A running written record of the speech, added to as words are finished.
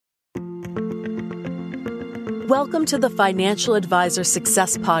Welcome to the Financial Advisor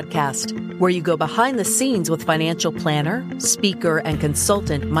Success Podcast, where you go behind the scenes with financial planner, speaker, and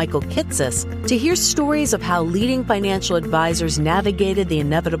consultant Michael Kitces to hear stories of how leading financial advisors navigated the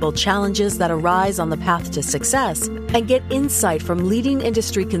inevitable challenges that arise on the path to success and get insight from leading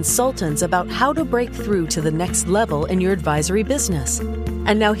industry consultants about how to break through to the next level in your advisory business.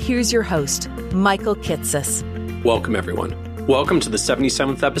 And now here's your host, Michael Kitces. Welcome, everyone. Welcome to the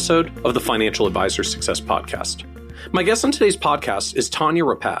 77th episode of the Financial Advisor Success Podcast. My guest on today's podcast is Tanya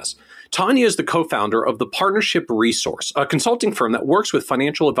Rapaz. Tanya is the co-founder of the Partnership Resource, a consulting firm that works with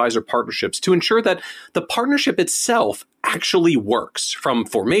financial advisor partnerships to ensure that the partnership itself actually works, from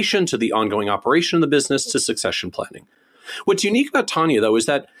formation to the ongoing operation of the business to succession planning. What's unique about Tanya, though, is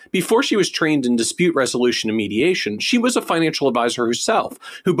that before she was trained in dispute resolution and mediation, she was a financial advisor herself,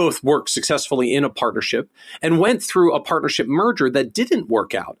 who both worked successfully in a partnership and went through a partnership merger that didn't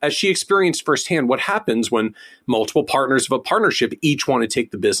work out, as she experienced firsthand what happens when multiple partners of a partnership each want to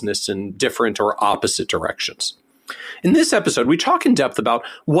take the business in different or opposite directions. In this episode, we talk in depth about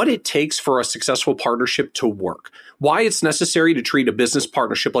what it takes for a successful partnership to work, why it's necessary to treat a business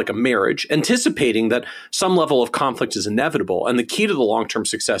partnership like a marriage, anticipating that some level of conflict is inevitable, and the key to the long-term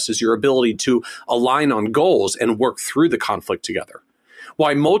success is your ability to align on goals and work through the conflict together.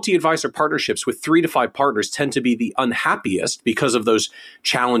 Why multi-advisor partnerships with 3 to 5 partners tend to be the unhappiest because of those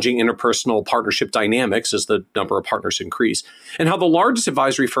challenging interpersonal partnership dynamics as the number of partners increase, and how the largest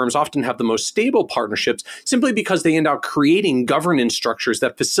advisory firms often have the most stable partnerships simply because they end up creating governance structures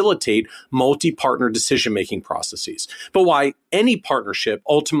that facilitate multi-partner decision-making processes, but why any partnership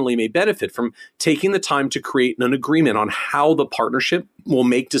ultimately may benefit from taking the time to create an agreement on how the partnership will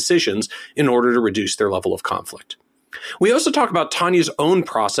make decisions in order to reduce their level of conflict. We also talk about Tanya's own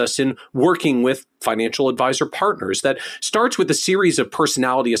process in working with financial advisor partners that starts with a series of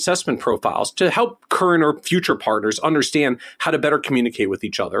personality assessment profiles to help current or future partners understand how to better communicate with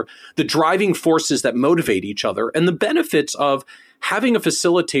each other, the driving forces that motivate each other, and the benefits of having a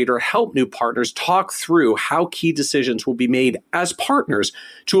facilitator help new partners talk through how key decisions will be made as partners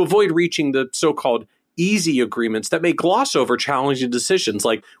to avoid reaching the so-called easy agreements that may gloss over challenging decisions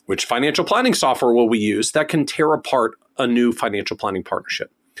like which financial planning software will we use that can tear apart a new financial planning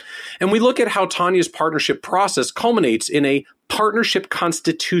partnership. And we look at how Tanya's partnership process culminates in a partnership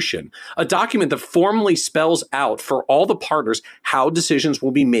constitution, a document that formally spells out for all the partners how decisions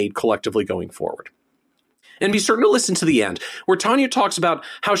will be made collectively going forward. And be certain to listen to the end, where Tanya talks about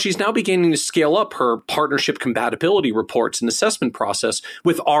how she's now beginning to scale up her partnership compatibility reports and assessment process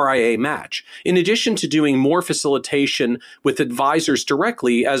with RIA Match, in addition to doing more facilitation with advisors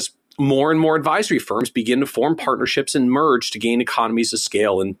directly as more and more advisory firms begin to form partnerships and merge to gain economies of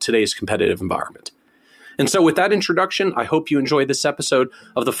scale in today's competitive environment. And so with that introduction, I hope you enjoy this episode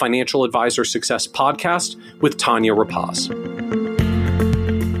of the Financial Advisor Success Podcast with Tanya Rapaz.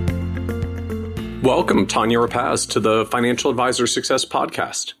 Welcome, Tanya Rapaz, to the Financial Advisor Success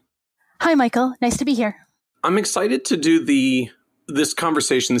Podcast. Hi, Michael. Nice to be here. I'm excited to do this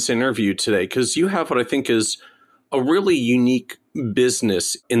conversation, this interview today, because you have what I think is a really unique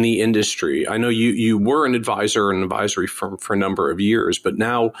business in the industry. I know you were an advisor in an advisory firm for a number of years, but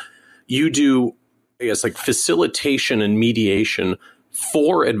now you do, I guess, like facilitation and mediation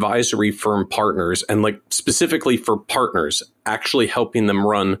for advisory firm partners, and like specifically for partners, actually helping them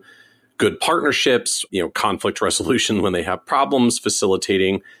run good partnerships, conflict resolution when they have problems,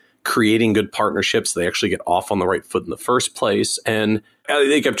 facilitating, creating good partnerships. They actually get off on the right foot in the first place. And I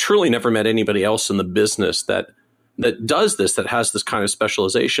think I've truly never met anybody else in the business that does this, that has this kind of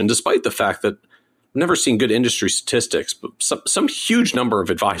specialization, despite the fact that I've never seen good industry statistics, but some huge number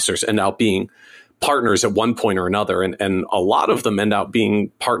of advisors end up being partners at one point or another. And a lot of them end up being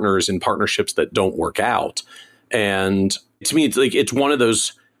partners in partnerships that don't work out. And to me, it's one of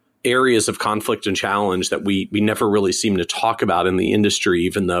those areas of conflict and challenge that we never really seem to talk about in the industry,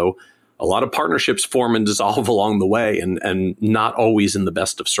 even though a lot of partnerships form and dissolve along the way and not always in the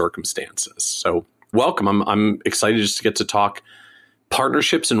best of circumstances. So welcome. I'm excited just to get to talk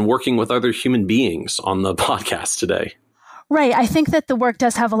partnerships and working with other human beings on the podcast today. Right. I think that the work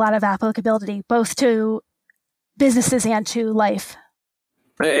does have a lot of applicability, both to businesses and to life.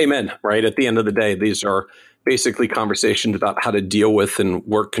 Amen. Right. At the end of the day, these are basically conversations about how to deal with and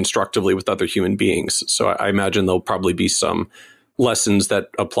work constructively with other human beings. So I imagine there'll probably be some lessons that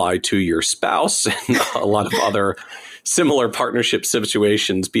apply to your spouse and a lot of other similar partnership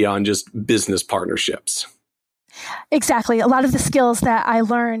situations beyond just business partnerships. Exactly. A lot of the skills that I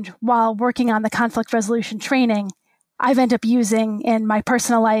learned while working on the conflict resolution training, I've ended up using in my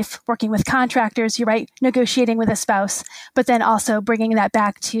personal life, working with contractors, you're right, negotiating with a spouse, but then also bringing that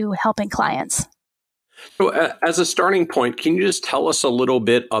back to helping clients. So as a starting point, can you just tell us a little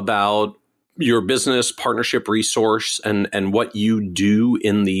bit about your business partnership resource and what you do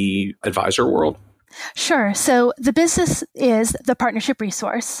in the advisor world? Sure. So the business is the partnership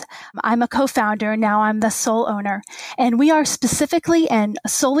resource. I'm a co-founder. Now I'm the sole owner. And we are specifically and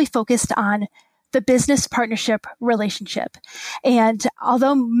solely focused on the business partnership relationship. And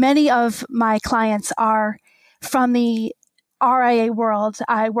although many of my clients are from the RIA world,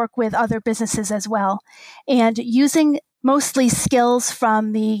 I work with other businesses as well. And using mostly skills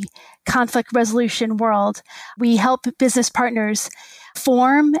from the conflict resolution world, we help business partners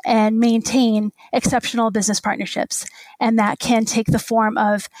form and maintain exceptional business partnerships. And that can take the form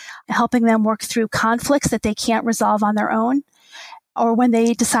of helping them work through conflicts that they can't resolve on their own, or when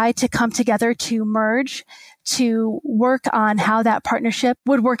they decide to come together to merge, to work on how that partnership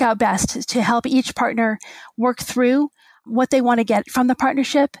would work out best, to help each partner work through what they want to get from the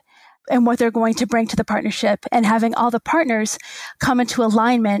partnership and what they're going to bring to the partnership, and having all the partners come into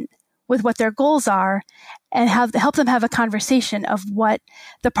alignment with what their goals are and help them have a conversation of what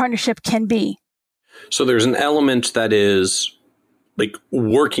the partnership can be. So there's an element that is like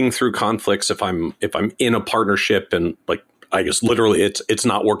working through conflicts. If I'm in a partnership and like, I guess literally it's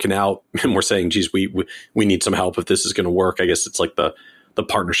not working out and we're saying, geez, we need some help if this is going to work. I guess it's like the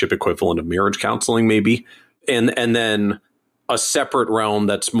partnership equivalent of marriage counseling maybe. And then a separate realm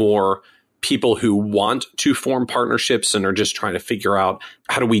that's more people who want to form partnerships and are just trying to figure out,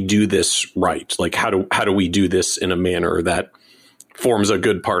 how do we do this right? Like how do we do this in a manner that forms a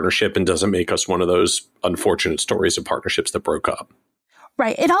good partnership and doesn't make us one of those unfortunate stories of partnerships that broke up?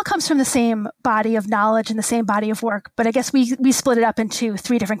 Right. It all comes from the same body of knowledge and the same body of work. But I guess we split it up into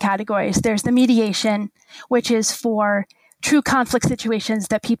three different categories. There's the mediation, which is for true conflict situations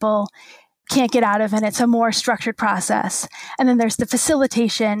that people can't get out of, and it's a more structured process. And then there's the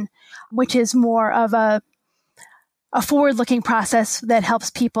facilitation, which is more of a forward-looking process that helps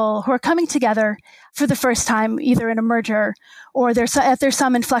people who are coming together for the first time, either in a merger or there's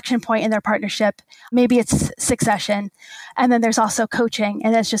some inflection point in their partnership. Maybe it's succession. And then there's also coaching,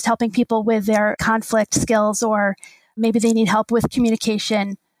 and that's just helping people with their conflict skills, or maybe they need help with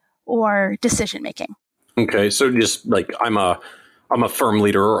communication or decision-making. Okay. So just like I'm a firm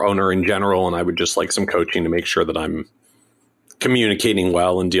leader or owner in general, and I would just like some coaching to make sure that I'm communicating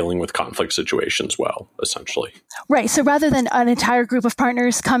well and dealing with conflict situations well, essentially. Right. So rather than an entire group of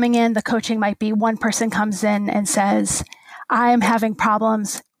partners coming in, the coaching might be one person comes in and says, I'm having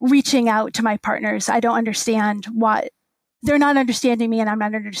problems reaching out to my partners. I don't understand what they're not understanding me and I'm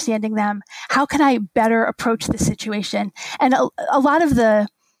not understanding them. How can I better approach the situation? And a lot of the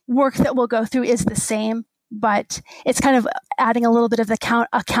work that we'll go through is the same, but it's kind of adding a little bit of the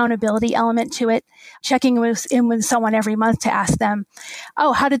accountability element to it, checking in with someone every month to ask them,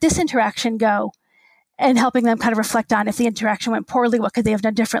 oh, how did this interaction go? And helping them kind of reflect on if the interaction went poorly, what could they have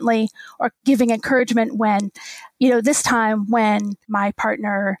done differently? Or giving encouragement when, this time when my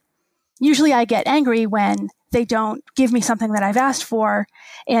partner, usually I get angry when they don't give me something that I've asked for.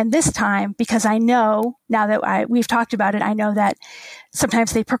 And this time, because I know, now that we've talked about it, I know that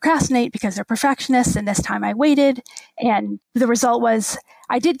sometimes they procrastinate because they're perfectionists. And this time I waited, and the result was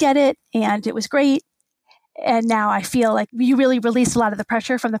I did get it and it was great. And now I feel like you really released a lot of the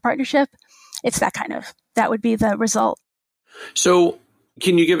pressure from the partnership. It's that would be the result. So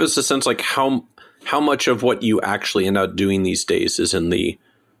can you give us a sense like how much of what you actually end up doing these days is in the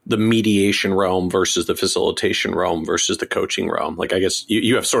mediation realm versus the facilitation realm versus the coaching realm? Like, I guess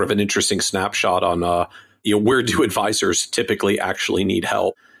you have sort of an interesting snapshot on, where do advisors typically actually need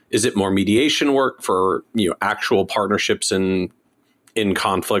help? Is it more mediation work for, actual partnerships in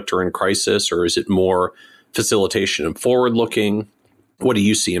conflict or in crisis, or is it more facilitation and forward looking? What do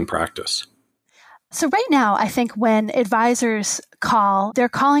you see in practice? So right now, I think when advisors call, they're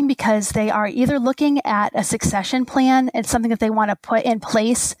calling because they are either looking at a succession plan and something that they want to put in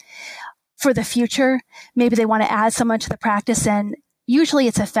place for the future. Maybe they want to add someone to the practice, and usually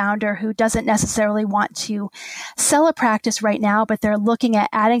it's a founder who doesn't necessarily want to sell a practice right now, but they're looking at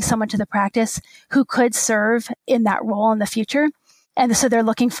adding someone to the practice who could serve in that role in the future. And so they're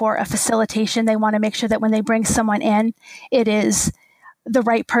looking for a facilitation. They want to make sure that when they bring someone in, it is the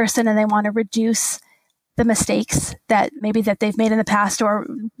right person, and they want to reduce the mistakes that they've made in the past, or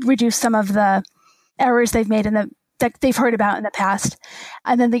reduce some of the errors they've made that they've heard about in the past.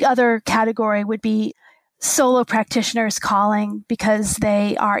 And then the other category would be solo practitioners calling because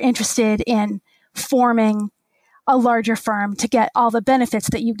they are interested in forming a larger firm to get all the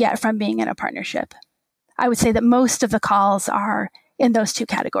benefits that you get from being in a partnership. I would say that most of the calls are in those two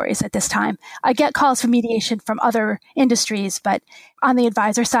categories at this time. I get calls for mediation from other industries, but on the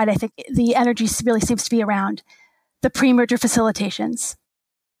advisor side, I think the energy really seems to be around the pre-merger facilitations.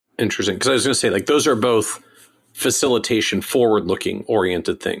 Interesting. Because I was going to say, like, those are both facilitation forward-looking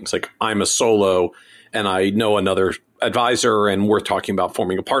oriented things. Like, I'm a solo and I know another advisor and we're talking about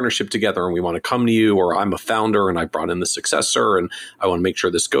forming a partnership together and we want to come to you, or I'm a founder and I brought in the successor and I want to make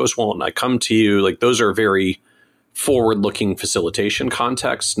sure this goes well and I come to you. Like, those are very forward-looking facilitation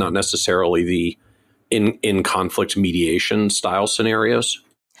contexts, not necessarily the in conflict mediation style scenarios.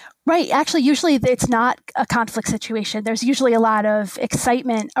 Right. Actually, usually it's not a conflict situation. There's usually a lot of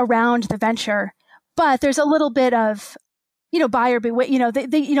excitement around the venture, but there's a little bit of, buyer beware.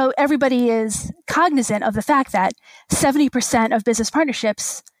 Everybody is cognizant of the fact that 70% of business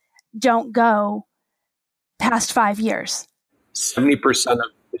partnerships don't go past 5 years. 70% of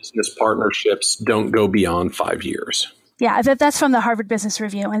business partnerships don't go beyond 5 years. Yeah, that's from the Harvard Business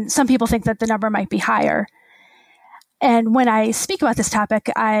Review. And some people think that the number might be higher. And when I speak about this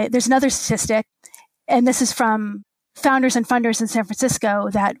topic, there's another statistic, and this is from Founders and Funders in San Francisco,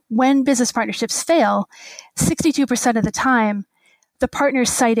 that when business partnerships fail, 62% of the time, the partners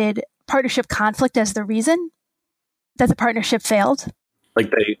cited partnership conflict as the reason that the partnership failed.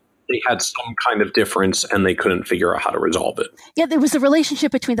 Like they had some kind of difference and they couldn't figure out how to resolve it. Yeah, there was the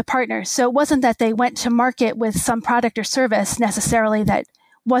relationship between the partners. So it wasn't that they went to market with some product or service necessarily that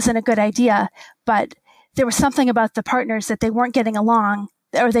wasn't a good idea, but there was something about the partners that they weren't getting along,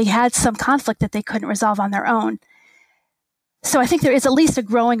 or they had some conflict that they couldn't resolve on their own. So I think there is at least a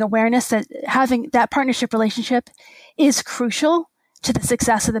growing awareness that having that partnership relationship is crucial to the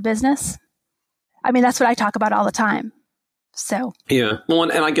success of the business. I mean, that's what I talk about all the time. So yeah, well,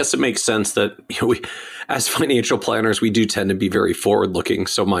 and I guess it makes sense that we, as financial planners, we do tend to be very forward-looking.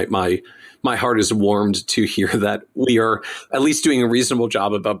 So my heart is warmed to hear that we are at least doing a reasonable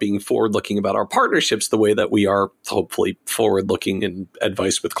job about being forward-looking about our partnerships, the way that we are hopefully forward-looking in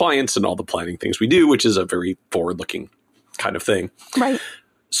advice with clients and all the planning things we do, which is a very forward-looking kind of thing. Right.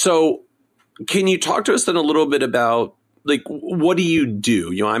 So, can you talk to us then a little bit about, like, what do you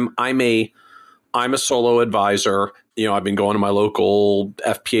do? I'm a solo advisor. I've been going to my local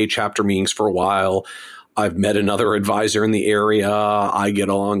FPA chapter meetings for a while. I've met another advisor in the area. I get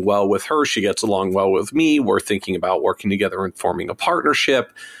along well with her. She gets along well with me. We're thinking about working together and forming a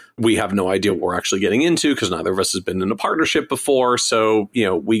partnership. We have no idea what we're actually getting into because neither of us has been in a partnership before. So,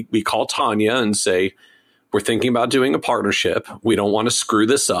 we call Tanya and say, we're thinking about doing a partnership. We don't want to screw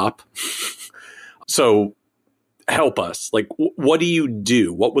this up. So help us. Like, what do you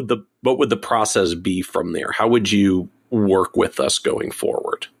do? What would the process be from there? How would you work with us going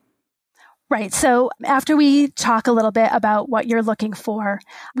forward? Right. So after we talk a little bit about what you're looking for,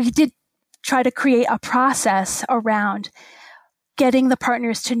 we did try to create a process around getting the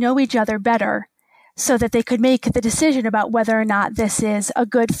partners to know each other better so that they could make the decision about whether or not this is a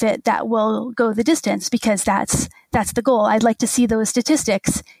good fit that will go the distance, because that's the goal. I'd like to see those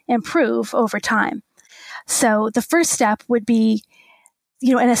statistics improve over time. So the first step would be,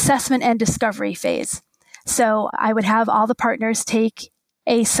 an assessment and discovery phase. So I would have all the partners take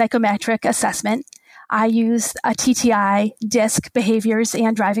a psychometric assessment. I use a TTI, DISC, behaviors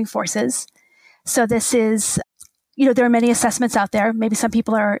and driving forces. So this is, there are many assessments out there. Maybe some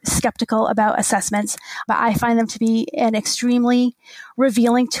people are skeptical about assessments, but I find them to be an extremely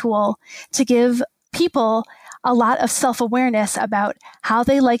revealing tool to give people a lot of self-awareness about how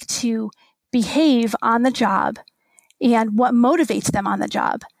they like to behave on the job and what motivates them on the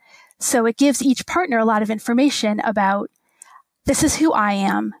job. So it gives each partner a lot of information about, this is who I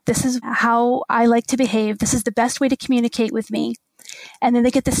am. This is how I like to behave. This is the best way to communicate with me. And then they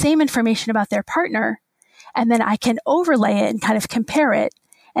get the same information about their partner. And then I can overlay it and kind of compare it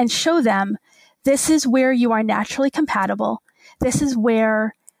and show them, this is where you are naturally compatible. This is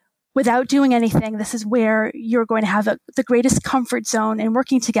where, without doing anything, this is where you're going to have the greatest comfort zone in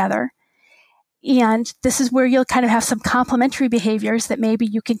working together. And this is where you'll kind of have some complementary behaviors that maybe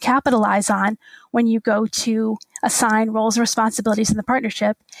you can capitalize on when you go to assign roles and responsibilities in the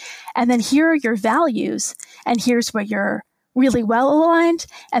partnership. And then here are your values. And here's where you're really well aligned.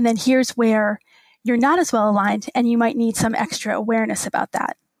 And then here's where you're not as well aligned, and you might need some extra awareness about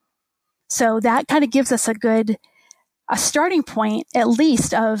that. So that kind of gives us a starting point, at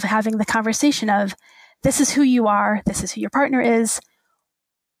least, of having the conversation of, this is who you are, this is who your partner is.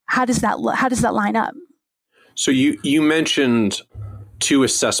 How does that line up? So you mentioned two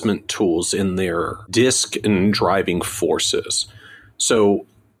assessment tools in there, DISC and driving forces. So,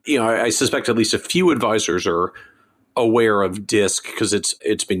 I suspect at least a few advisors are aware of DISC because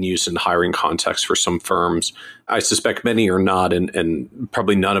it's been used in hiring context for some firms. I suspect many are not, and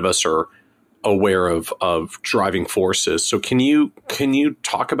probably none of us are aware of driving forces. So can you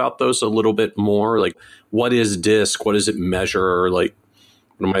talk about those a little bit more? Like, what is DISC? What does it measure? Like,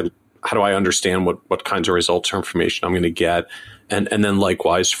 how do I understand what kinds of results or information I'm going to get? And then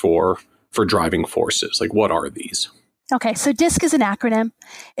likewise for driving forces, like what are these? Okay, so DISC is an acronym.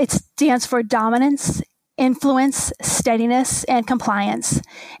 It stands for dominance, influence, steadiness, and compliance.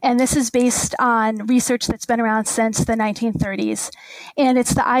 And this is based on research that's been around since the 1930s. And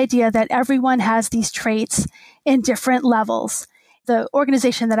it's the idea that everyone has these traits in different levels. The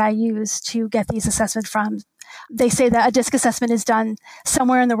organization that I use to get these assessments from, they say that a DISC assessment is done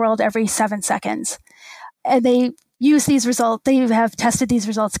somewhere in the world every 7 seconds. And they use these results, they have tested these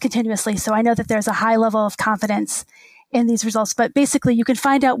results continuously. So I know that there's a high level of confidence in these results. But basically, you can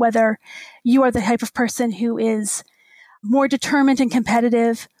find out whether you are the type of person who is more determined and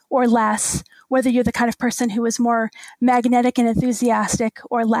competitive or less, whether you're the kind of person who is more magnetic and enthusiastic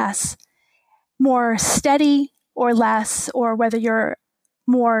or less, more steady or less, or whether you're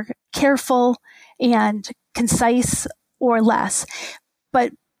more careful and concise or less.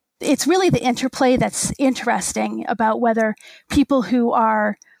 But it's really the interplay that's interesting about whether people who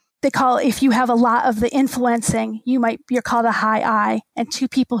are, if you have a lot of the influencing, you're called a high I, and two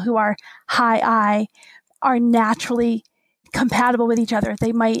people who are high I are naturally compatible with each other.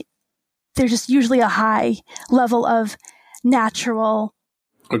 There's just usually a high level of natural.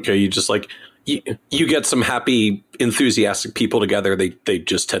 Okay, you just you get some happy, enthusiastic people together. They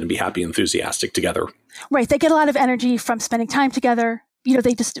just tend to be happy, enthusiastic together. Right. They get a lot of energy from spending time together.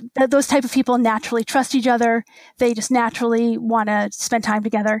 Those type of people naturally trust each other. They just naturally want to spend time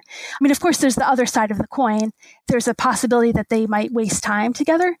together. I mean, of course, there's the other side of the coin. There's a possibility that they might waste time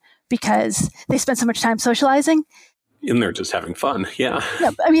together because they spend so much time socializing. And they're just having fun. Yeah.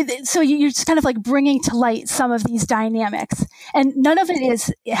 I mean, so you're just kind of like bringing to light some of these dynamics. And none of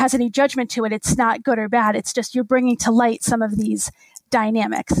it has any judgment to it. It's not good or bad. It's just you're bringing to light some of these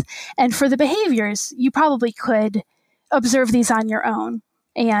dynamics. And for the behaviors, you probably could observe these on your own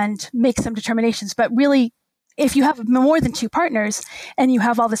and make some determinations. But really, if you have more than two partners and you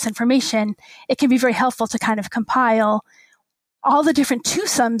have all this information, it can be very helpful to kind of compile all the different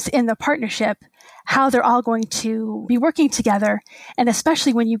twosomes in the partnership, how they're all going to be working together. And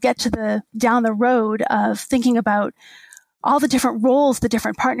especially when you get to down the road of thinking about all the different roles the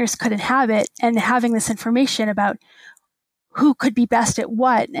different partners could inhabit and having this information about who could be best at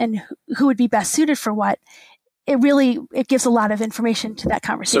what and who would be best suited for what, it gives a lot of information to that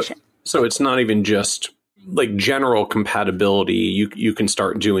conversation. So it's not even just like general compatibility. You can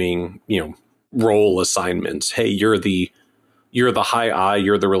start doing, role assignments. Hey, you're the high I,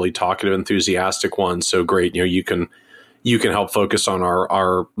 you're the really talkative, enthusiastic one. So great. You can help focus on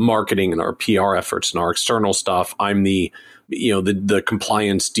our marketing and our PR efforts and our external stuff. I'm the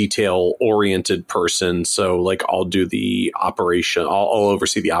compliance detail oriented person. So like I'll do the operation, I'll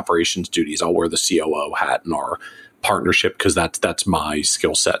oversee the operations duties. I'll wear the COO hat in our partnership because that's my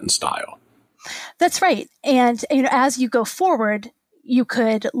skill set and style. That's right. And as you go forward, you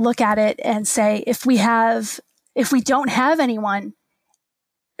could look at it and say, if we don't have anyone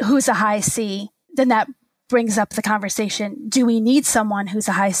who's a high C, then that brings up the conversation. Do we need someone who's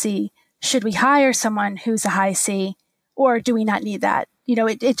a high C? Should we hire someone who's a high C? Or do we not need that?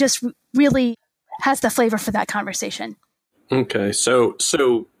 It just really has the flavor for that conversation. Okay. So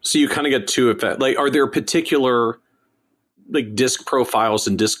you kind of get two of that. Like, are there particular like DISC profiles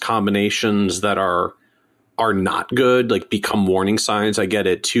and DISC combinations that are not good, like become warning signs? I get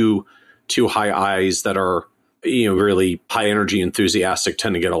it. Two high I's that are, really high energy, enthusiastic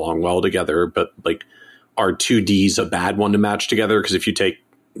tend to get along well together, but like are two D's a bad one to match together? Because if you take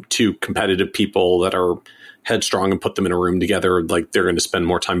two competitive people that are headstrong and put them in a room together, like they're going to spend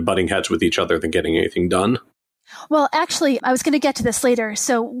more time butting heads with each other than getting anything done. Well, actually, I was going to get to this later.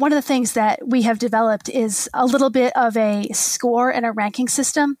 So one of the things that we have developed is a little bit of a score and a ranking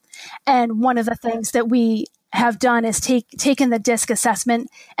system. And one of the things that we have done is taken the DISC assessment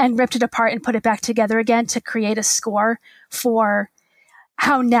and ripped it apart and put it back together again to create a score for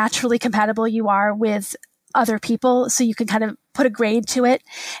how naturally compatible you are with other people. So you can kind of put a grade to it.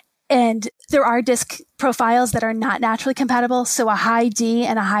 And there are DISC profiles that are not naturally compatible. So a high D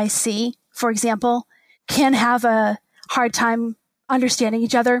and a high C, for example, can have a hard time understanding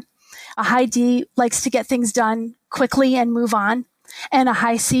each other. A high D likes to get things done quickly and move on. And a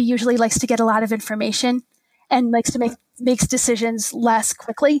high C usually likes to get a lot of information and likes to makes decisions less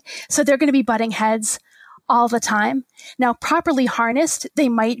quickly. So they're going to be butting heads all the time. Now, properly harnessed, they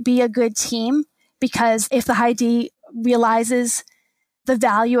might be a good team because if the high D realizes the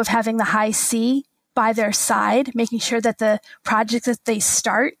value of having the high C by their side, making sure that the projects that they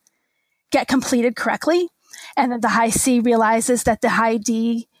start get completed correctly. And then the high C realizes that the high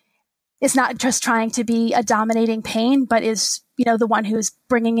D is not just trying to be a dominating pain, but is, the one who's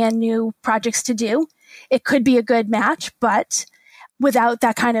bringing in new projects to do. It could be a good match, but without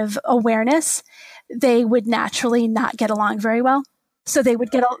that kind of awareness, they would naturally not get along very well. So they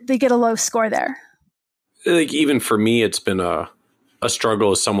get a low score there. Like even for me, it's been a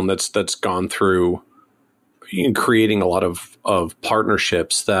struggle as someone that's gone through creating a lot of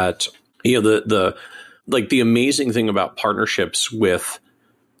partnerships that, the amazing thing about partnerships with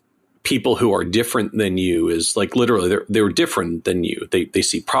people who are different than you is like literally they're different than you. They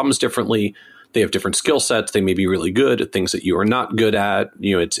see problems differently. They have different skill sets. They may be really good at things that you are not good at.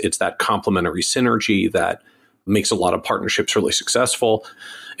 It's that complementary synergy that makes a lot of partnerships really successful.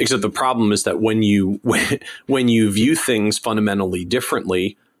 Except the problem is that when you view things fundamentally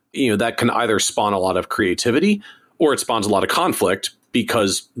differently, that can either spawn a lot of creativity or it spawns a lot of conflict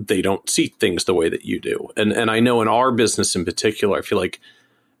because they don't see things the way that you do. And I know in our business in particular, I feel like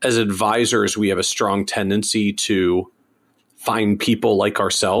as advisors, we have a strong tendency to find people like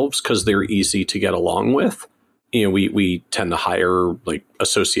ourselves because they're easy to get along with. We tend to hire like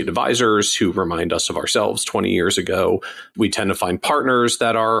associate advisors who remind us of ourselves 20 years ago. We tend to find partners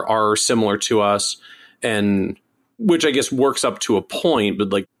that are similar to us, and which I guess works up to a point. But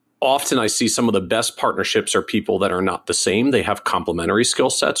like often I see some of the best partnerships are people that are not the same. They have complementary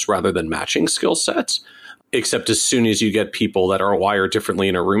skill sets rather than matching skill sets. Except as soon as you get people that are wired differently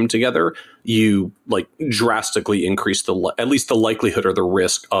in a room together, you like drastically increase at least the likelihood or the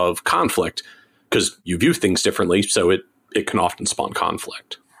risk of conflict because you view things differently. So it can often spawn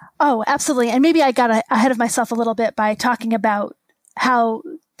conflict. Oh, absolutely. And maybe I got ahead of myself a little bit by talking about how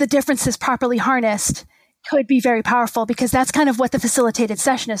the differences properly harnessed could be very powerful because that's kind of what the facilitated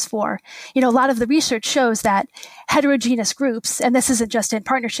session is for. A lot of the research shows that heterogeneous groups, and this isn't just in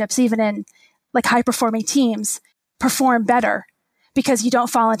partnerships, even in like high-performing teams, perform better because you don't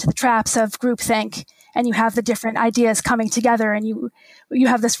fall into the traps of groupthink and you have the different ideas coming together and you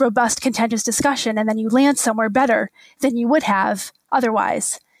have this robust, contentious discussion and then you land somewhere better than you would have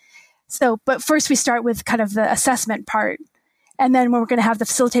otherwise. So, but first we start with kind of the assessment part. And then when we're going to have the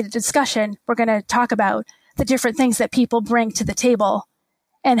facilitated discussion, we're going to talk about the different things that people bring to the table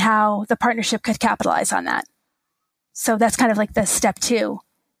and how the partnership could capitalize on that. So that's kind of like the step 2.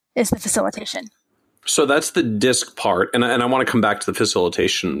 Is the facilitation. So that's the DISC part. And I want to come back to the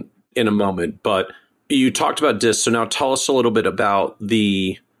facilitation in a moment, but you talked about DISC. So now tell us a little bit about what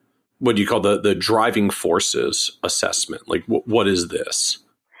do you call the driving forces assessment? Like what is this?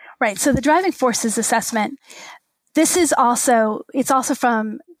 Right. So the driving forces assessment, it's also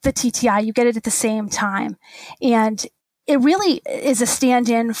from the TTI. You get it at the same time. And it really is a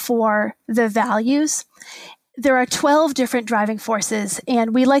stand-in for the values. There are 12 different driving forces,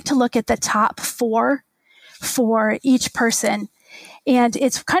 and we like to look at the top 4 for each person. And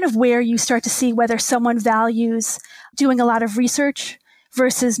it's kind of where you start to see whether someone values doing a lot of research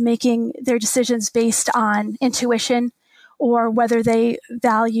versus making their decisions based on intuition, or whether they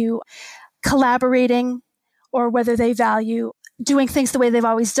value collaborating, or whether they value doing things the way they've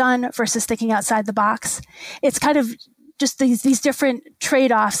always done versus thinking outside the box. It's kind of just these different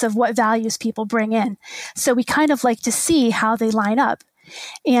trade-offs of what values people bring in. So we kind of like to see how they line up.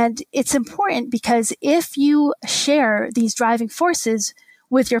 And it's important because if you share these driving forces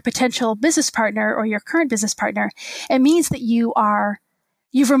with your potential business partner or your current business partner, it means that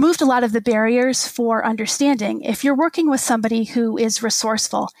you've removed a lot of the barriers for understanding. If you're working with somebody who is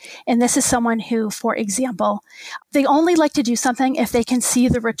resourceful, and this is someone who, for example, they only like to do something if they can see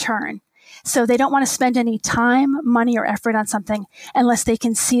the return. So they don't want to spend any time, money, or effort on something unless they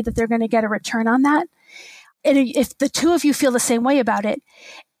can see that they're going to get a return on that. And if the two of you feel the same way about it,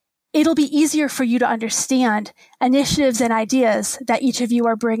 it'll be easier for you to understand initiatives and ideas that each of you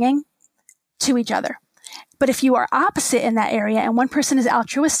are bringing to each other. But if you are opposite in that area and one person is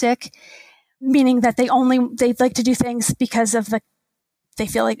altruistic, meaning that they like to do things because of they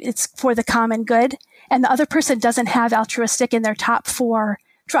feel like it's for the common good, and the other person doesn't have altruistic in their top 4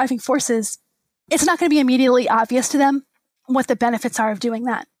 driving forces, it's not going to be immediately obvious to them what the benefits are of doing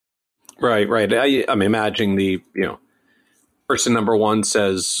that. Right. I'm imagining the, person number 1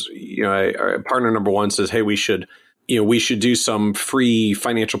 says, partner number 1 says, hey, we should do some free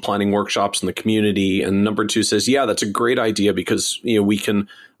financial planning workshops in the community. And number 2 says, yeah, that's a great idea because, we can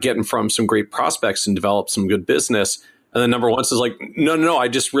get in front of some great prospects and develop some good business. And then number 1 says like, no, I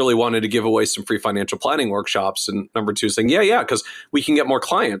just really wanted to give away some free financial planning workshops. And number 2 is saying, yeah, because we can get more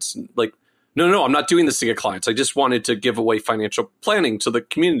clients. Like, No, I'm not doing this to get clients. I just wanted to give away financial planning to the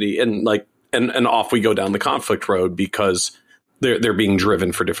community, and and off we go down the conflict road because they're being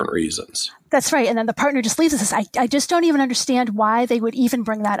driven for different reasons. That's right. And then the partner just leaves us. I just don't even understand why they would even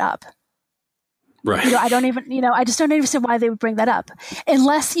bring that up. Right. I just don't understand why they would bring that up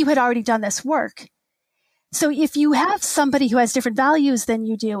unless you had already done this work. So if you have somebody who has different values than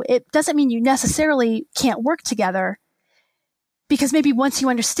you do, it doesn't mean you necessarily can't work together, because maybe once you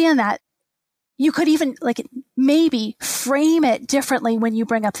understand that, you could even maybe frame it differently when you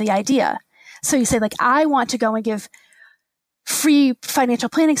bring up the idea. So you say I want to go and give free financial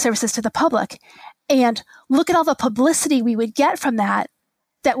planning services to the public, and look at all the publicity we would get from that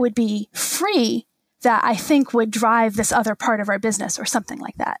would be free, that I think would drive this other part of our business or something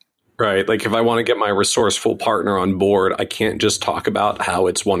like that. Right. Like if I want to get my resourceful partner on board, I can't just talk about how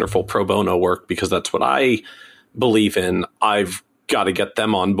it's wonderful pro bono work because that's what I believe in. I've got to get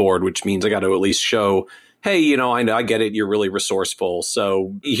them on board, which means I got to at least show, hey, I get it. You're really resourceful.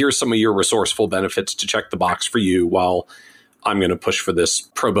 So here's some of your resourceful benefits to check the box for you while I'm going to push for this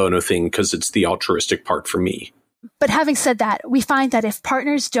pro bono thing because it's the altruistic part for me. But having said that, we find that if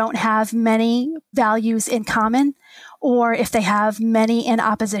partners don't have many values in common, or if they have many in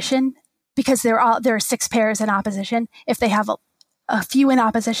opposition, because there are 6 pairs in opposition, if they have a few in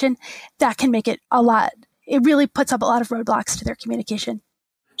opposition, that can make it a lot. It really puts up a lot of roadblocks to their communication.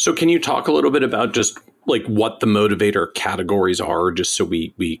 So can you talk a little bit about just what the motivator categories are, just so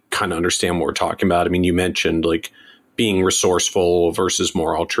we kind of understand what we're talking about? I mean, you mentioned being resourceful versus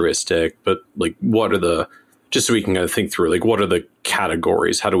more altruistic, but what are the, just so we can kind of think through, what are the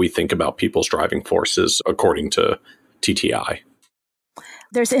categories? How do we think about people's driving forces according to TTI?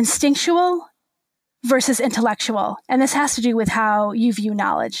 There's instinctual versus intellectual. And this has to do with how you view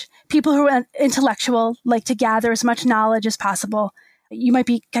knowledge. People who are intellectual like to gather as much knowledge as possible. You might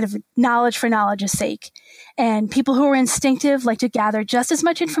be kind of knowledge for knowledge's sake. And people who are instinctive like to gather just as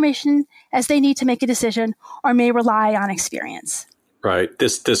much information as they need to make a decision, or may rely on experience. Right.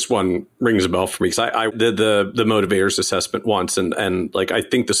 This one rings a bell for me because I did the motivators assessment once, and I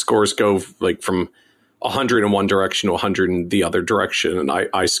think the scores go from 100 in one direction to 100 in the other direction, and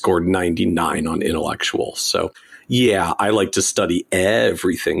I scored 99 on intellectual. So yeah, I like to study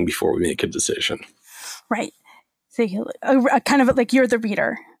everything before we make a decision. Right. So kind of you're the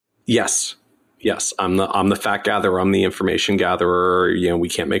reader. Yes. I'm the fact gatherer. I'm the information gatherer. We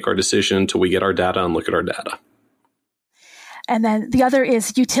can't make our decision until we get our data and look at our data. And then the other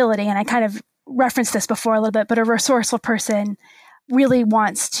is utility. And I kind of referenced this before a little bit, but a resourceful person really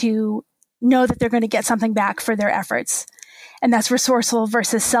wants to know that they're going to get something back for their efforts. And that's resourceful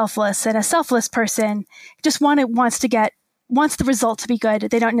versus selfless. And a selfless person just wants the result to be good.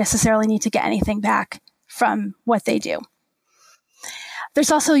 They don't necessarily need to get anything back from what they do.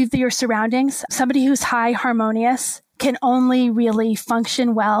 There's also your surroundings. Somebody who's high harmonious can only really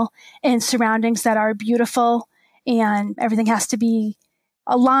function well in surroundings that are beautiful, and everything has to be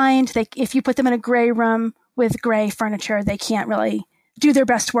aligned. If you put them in a gray room with gray furniture, they can't really do their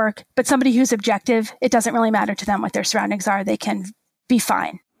best work. But somebody who's objective, it doesn't really matter to them what their surroundings are. They can be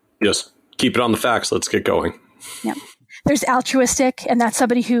fine. Yes. Keep it on the facts. Let's get going. Yeah. There's altruistic, and that's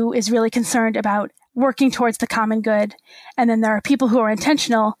somebody who is really concerned about working towards the common good. And then there are people who are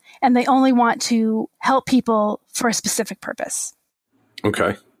intentional, and they only want to help people for a specific purpose.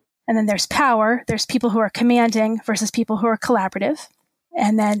 Okay. And then there's power. There's people who are commanding versus people who are collaborative.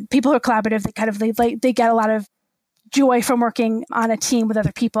 And then people who are collaborative, they get a lot of joy from working on a team with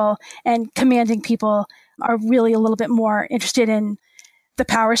other people, and commanding people are really a little bit more interested in the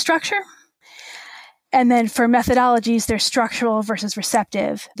power structure. And then for methodologies, there's structural versus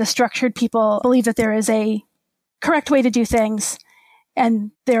receptive. The structured people believe that there is a correct way to do things,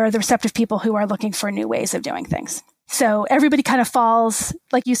 and there are the receptive people who are looking for new ways of doing things. So everybody kind of falls,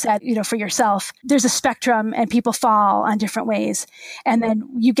 like you said, for yourself, there's a spectrum and people fall on different ways. And then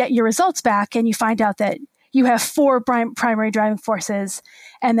you get your results back and you find out that you have 4 primary driving forces,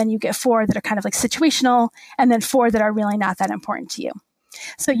 and then you get 4 that are kind of situational, and then 4 that are really not that important to you.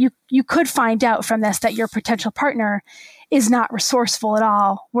 So you could find out from this that your potential partner is not resourceful at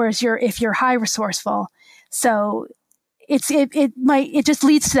all, whereas if you're high resourceful. So it just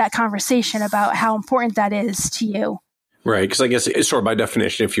leads to that conversation about how important that is to you. Right. Because I guess it's sort of by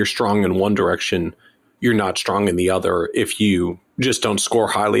definition, if you're strong in one direction, you're not strong in the other. If you just don't score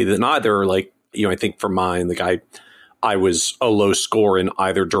highly than either, I think for mine, I was a low score in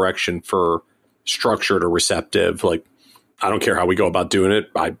either direction for structured or receptive. I don't care how we go about doing it.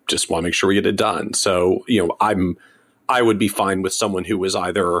 I just want to make sure we get it done. So, I would be fine with someone who was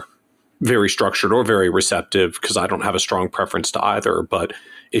either very structured or very receptive, because I don't have a strong preference to either. But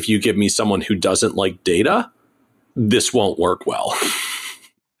if you give me someone who doesn't like data, this won't work well.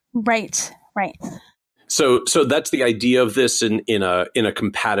 Right. So that's the idea of this in a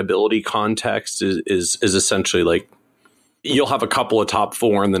compatibility context is essentially like you'll have a couple of top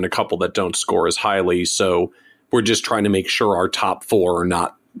 4 and then a couple that don't score as highly. So we're just trying to make sure our top 4 are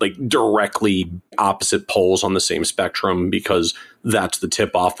not like directly opposite poles on the same spectrum, because that's the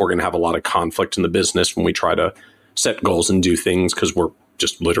tip off. We're going to have a lot of conflict in the business when we try to set goals and do things because we're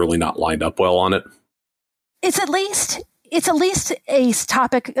just literally not lined up well on it. It's at least a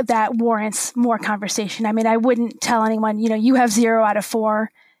topic that warrants more conversation. I mean, I wouldn't tell anyone, you have 0 out of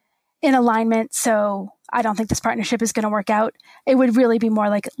 4 in alignment, so I don't think this partnership is going to work out. It would really be more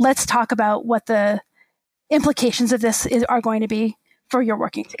like, let's talk about what the implications of this are going to be for your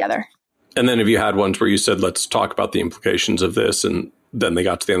working together. And then have you had ones where you said, let's talk about the implications of this, and then they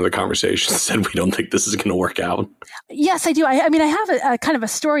got to the end of the conversation and said, we don't think this is going to work out? Yes, I do. I mean, I have a kind of a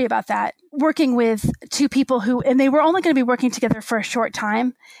story about that, working with 2 people and they were only going to be working together for a short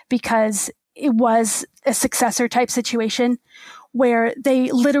time because it was a successor type situation where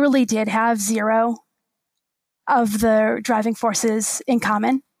they literally did have 0 of the driving forces in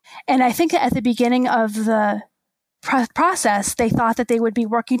common. And I think at the beginning of the process, they thought that they would be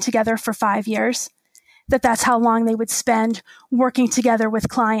working together for 5 years, that's how long they would spend working together with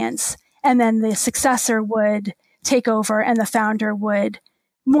clients. And then the successor would take over and the founder would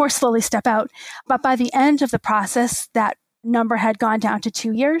more slowly step out. But by the end of the process, that number had gone down to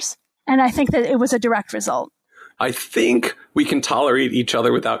 2 years. And I think that it was a direct result. I think we can tolerate each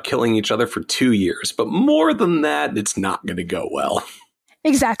other without killing each other for 2 years. But more than that, it's not going to go well.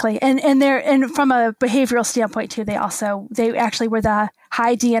 Exactly. And from a behavioral standpoint too, they actually were the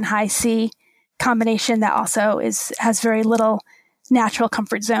high D and high C combination that also has very little natural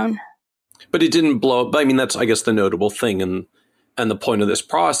comfort zone. But it didn't blow up. I mean, that's, I guess, the notable thing and the point of this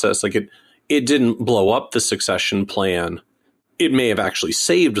process. Like it didn't blow up the succession plan. It may have actually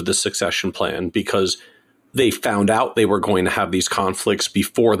saved the succession plan because they found out they were going to have these conflicts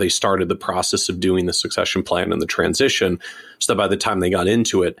before they started the process of doing the succession plan and the transition. So that by the time they got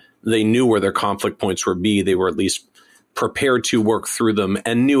into it, they knew where their conflict points would be. They were at least prepared to work through them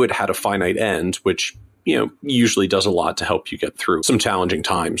and knew it had a finite end, which, usually does a lot to help you get through some challenging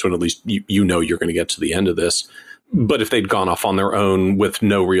times when at least you're going to get to the end of this. But if they'd gone off on their own with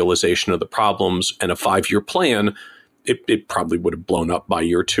no realization of the problems and a 5-year plan, it probably would have blown up by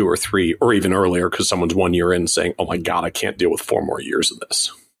year 2 or 3 or even earlier because someone's 1 year in saying, oh my God, I can't deal with 4 more years of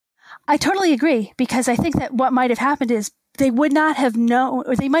this. I totally agree, because I think that what might have happened is they would not have known,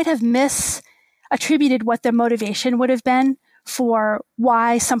 or they might have misattributed what the motivation would have been for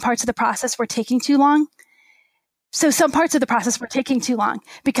why some parts of the process were taking too long. So some parts of the process were taking too long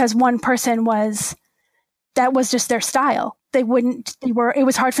because one person that was just their style. It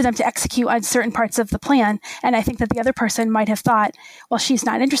was hard for them to execute on certain parts of the plan. And I think that the other person might have thought, well, she's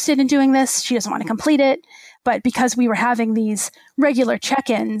not interested in doing this. She doesn't want to complete it. But because we were having these regular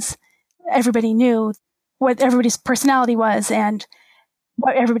check-ins, everybody knew what everybody's personality was and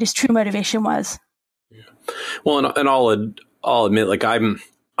what everybody's true motivation was. Yeah. Well, and I'll admit, like I'm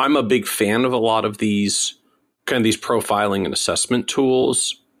a big fan of a lot of these profiling and assessment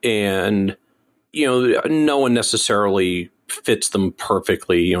tools, and no one necessarily fits them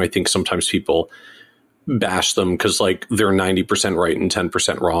perfectly. I think sometimes people bash them because like they're 90% right and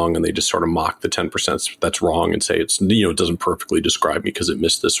 10% wrong, and they just sort of mock the 10% that's wrong and say it's it doesn't perfectly describe me because it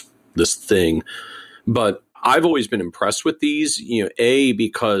missed this thing. But I've always been impressed with these,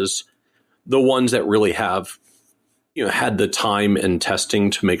 because the ones that really have had the time and testing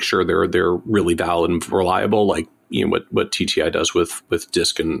to make sure they're really valid and reliable, like what TTI does with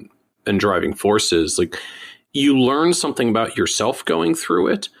DISC and driving forces. Like you learn something about yourself going through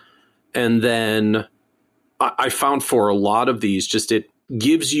it, and then I found for a lot of these, just it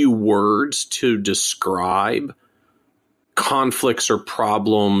gives you words to describe conflicts or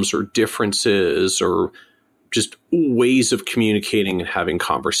problems or differences or just ways of communicating and having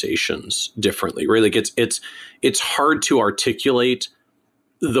conversations differently, right? Like it's hard to articulate.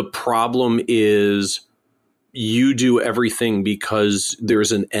 The problem is you do everything because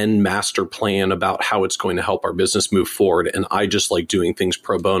there's an end master plan about how it's going to help our business move forward. And I just like doing things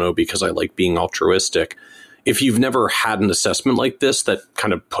pro bono because I like being altruistic. If you've never had an assessment like this that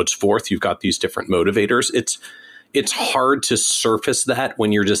kind of puts forth, you've got these different motivators. It's hard to surface that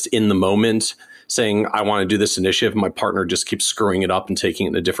when you're just in the moment saying, I want to do this initiative. My partner just keeps screwing it up and taking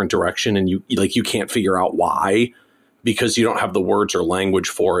it in a different direction. And you can't figure out why, because you don't have the words or language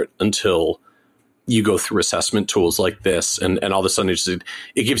for it until you go through assessment tools like this. And all of a sudden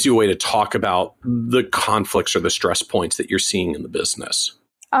it gives you a way to talk about the conflicts or the stress points that you're seeing in the business.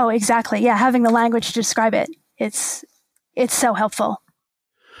 Oh, exactly. Yeah. Having the language to describe it. It's so helpful.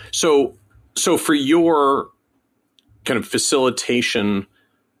 So for your kind of facilitation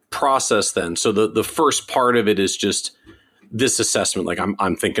process then, so the first part of it is just this assessment. Like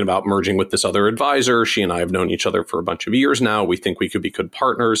I'm thinking about merging with this other advisor. She and I have known each other for a bunch of years now. We think we could be good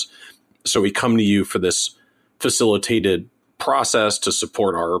partners. So we come to you for this facilitated process to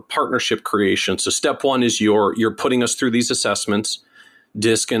support our partnership creation. So step one is you're putting us through these assessments,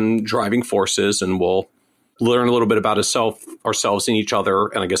 DISC and driving forces, and we'll learn a little bit about ourselves and each other,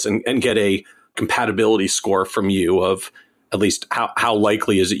 and I guess and get a compatibility score from you of at least how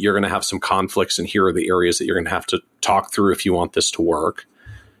likely is it you're going to have some conflicts, and here are the areas that you're going to have to talk through if you want this to work.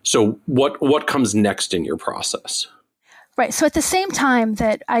 So what comes next in your process? Right. So at the same time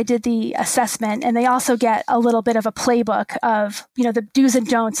that I did the assessment, and they also get a little bit of a playbook of, the do's and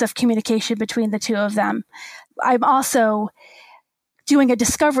don'ts of communication between the two of them, I'm also doing a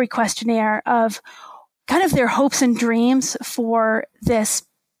discovery questionnaire of kind of their hopes and dreams for this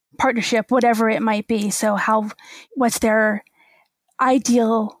partnership, whatever it might be. So what's their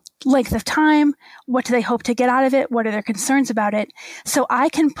ideal length of time? What do they hope to get out of it? What are their concerns about it? So I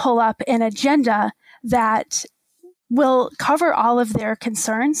can pull up an agenda that will cover all of their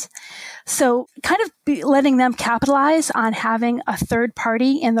concerns. So kind of letting them capitalize on having a third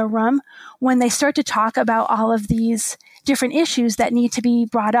party in the room when they start to talk about all of these different issues that need to be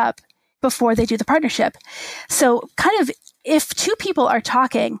brought up before they do the partnership. So kind of if two people are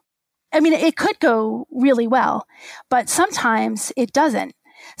talking, it could go really well, but sometimes it doesn't.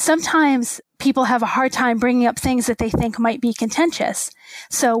 Sometimes people have a hard time bringing up things that they think might be contentious.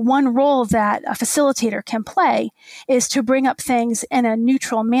 So one role that a facilitator can play is to bring up things in a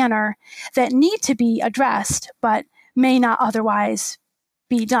neutral manner that need to be addressed, but may not otherwise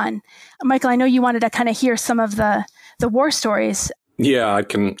be done. Michael, I know you wanted to kind of hear some of the war stories. Yeah, I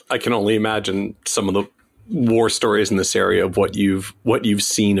can only imagine some of the war stories in this area of what you've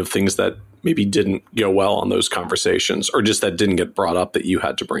seen of things that maybe didn't go well on those conversations, or just that didn't get brought up that you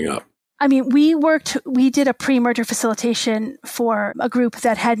had to bring up. We did a pre-merger facilitation for a group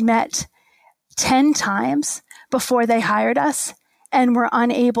that had met 10 times before they hired us and were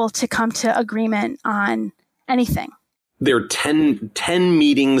unable to come to agreement on anything. They're 10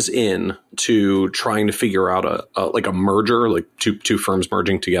 meetings in to trying to figure out a merger, like two firms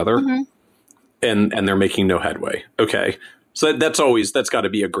merging together, mm-hmm. and they're making no headway. Okay. So that's got to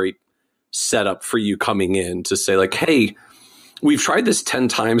be a great setup for you coming in to say like, hey, we've tried this 10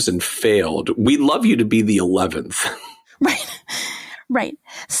 times and failed. We'd love you to be the 11th. Right.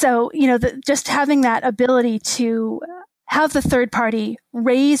 So, just having that ability to have the third party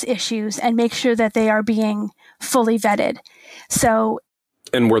raise issues and make sure that they are being fully vetted. So,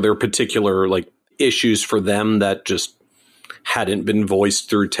 and were there particular issues for them that just hadn't been voiced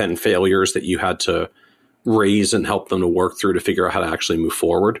through 10 failures that you had to raise and help them to work through to figure out how to actually move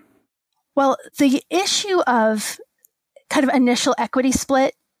forward? Well, the issue of kind of initial equity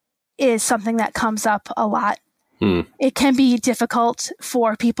split is something that comes up a lot. It can be difficult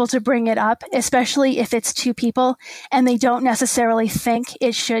for people to bring it up, especially if it's two people and they don't necessarily think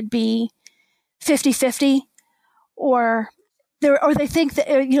it should be 50-50, or they think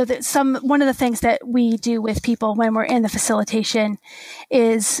that, one of the things that we do with people when we're in the facilitation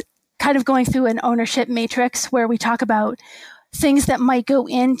is kind of going through an ownership matrix where we talk about things that might go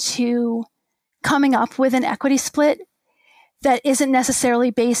into coming up with an equity split that isn't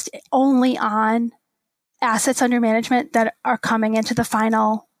necessarily based only on assets under management that are coming into the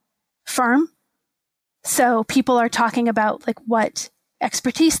final firm. So people are talking about what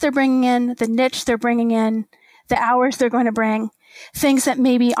expertise they're bringing in, the niche they're bringing in, the hours they're going to bring, things that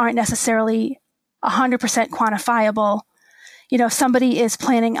maybe aren't necessarily 100% quantifiable. Somebody is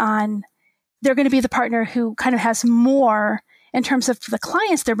planning on, they're going to be the partner who kind of has more in terms of the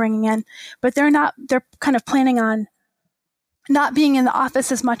clients they're bringing in, but they're kind of planning on not being in the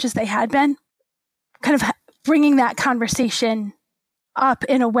office as much as they had been, kind of bringing that conversation up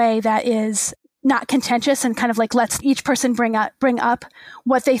in a way that is not contentious and kind of lets each person bring up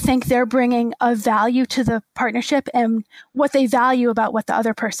what they think they're bringing of value to the partnership and what they value about what the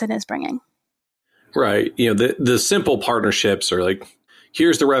other person is bringing. Right. The simple partnerships are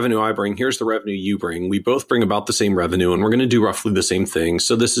here's the revenue I bring, here's the revenue you bring. We both bring about the same revenue and we're going to do roughly the same thing.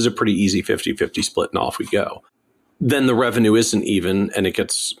 So this is a pretty easy 50-50 split and off we go. Then the revenue isn't even and it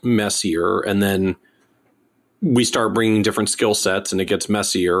gets messier. And then we start bringing different skill sets and it gets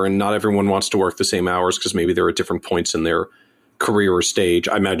messier, and not everyone wants to work the same hours because maybe they're at different points in their career or stage.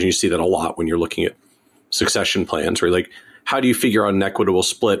 I imagine you see that a lot when you're looking at succession plans, where how do you figure out an equitable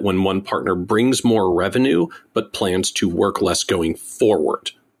split when one partner brings more revenue but plans to work less going forward?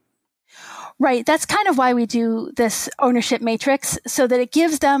 Right. That's kind of why we do this ownership matrix, so that it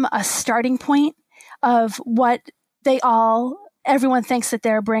gives them a starting point of what everyone thinks that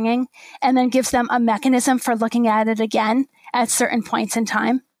they're bringing, and then gives them a mechanism for looking at it again at certain points in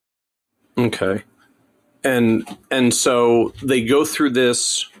time. Okay. And so they go through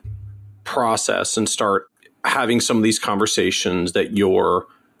this process and start having some of these conversations that you're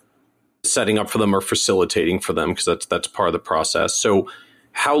setting up for them or facilitating for them, because that's part of the process. So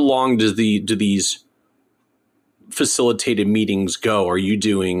how long do these facilitated meetings go? Are you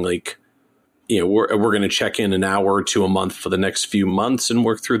doing we're going to check in an hour to a month for the next few months and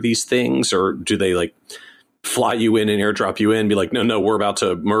work through these things? Or do they fly you in and airdrop you in, be like, no, we're about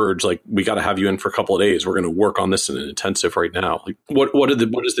to merge. We got to have you in for a couple of days. We're going to work on this in an intensive right now. What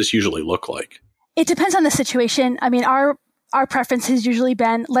does this usually look like? It depends on the situation. I mean, our preference has usually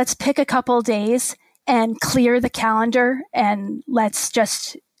been, let's pick a couple of days and clear the calendar, and let's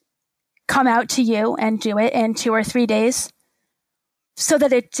just come out to you and do it in 2 or 3 days, so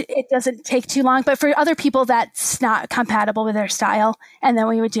that it doesn't take too long. But for other people, that's not compatible with their style. And then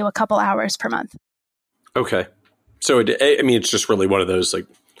we would do a couple hours per month. Okay. So, it's just really one of those,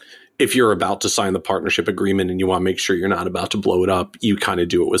 if you're about to sign the partnership agreement and you want to make sure you're not about to blow it up, you kind of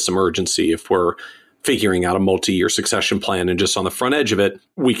do it with some urgency. If we're figuring out a multi-year succession plan and just on the front edge of it,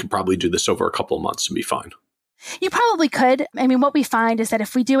 we could probably do this over a couple of months and be fine. You probably could. I mean, what we find is that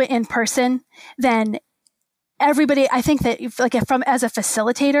if we do it in person, then everybody, I think that as a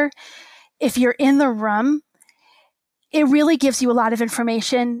facilitator, if you're in the room, it really gives you a lot of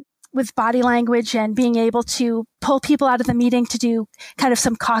information with body language and being able to pull people out of the meeting to do kind of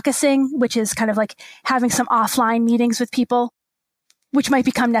some caucusing, which is kind of like having some offline meetings with people, which might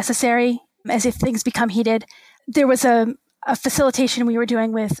become necessary as if things become heated. There was a facilitation we were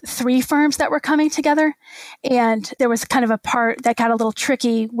doing with 3 firms that were coming together. And there was kind of a part that got a little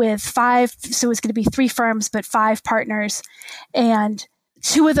tricky with 5. So it was going to be 3 firms, but 5 partners. And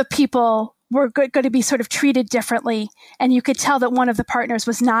 2 of the people were going to be sort of treated differently. And you could tell that one of the partners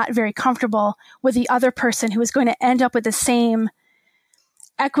was not very comfortable with the other person who was going to end up with the same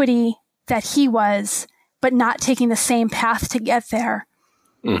equity that he was, but not taking the same path to get there.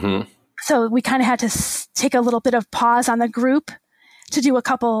 Mm-hmm. So we kind of had to take a little bit of pause on the group to do a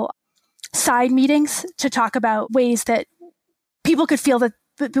couple side meetings to talk about ways that people could feel that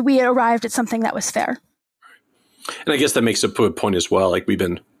we had arrived at something that was fair. And I guess that makes a good point as well.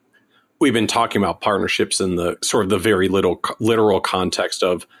 We've been talking about partnerships in the sort of the very literal context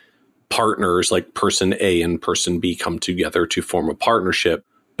of partners, like person A and person B come together to form a partnership.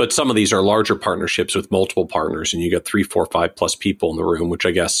 But some of these are larger partnerships with multiple partners, and you get 3, 4, 5 plus people in the room, which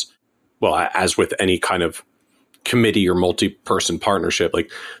I guess, well, as with any kind of committee or multi-person partnership,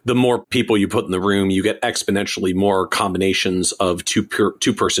 the more people you put in the room, you get exponentially more combinations of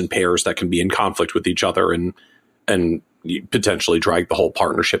two-person pairs that can be in conflict with each other and potentially drag the whole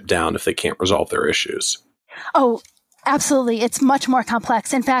partnership down if they can't resolve their issues. Oh, absolutely. It's much more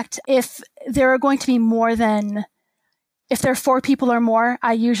complex. In fact, if there are going to be if there are 4 people or more,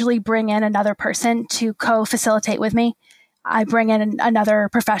 I usually bring in another person to co-facilitate with me. I bring in another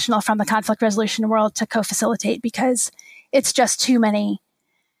professional from the conflict resolution world to co-facilitate, because it's just too many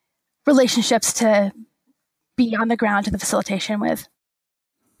relationships to be on the ground to the facilitation with.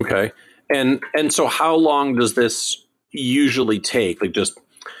 Okay. And so how long does this usually take? Just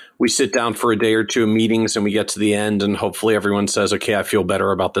we sit down for a day or 2 of meetings and we get to the end and hopefully everyone says, okay, I feel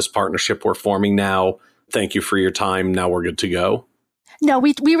better about this partnership we're forming now. Thank you for your time. Now we're good to go. No,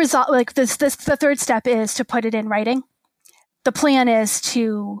 we resolve this. The third step is to put it in writing. The plan is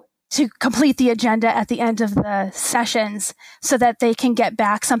to complete the agenda at the end of the sessions so that they can get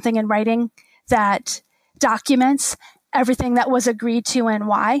back something in writing that documents everything that was agreed to and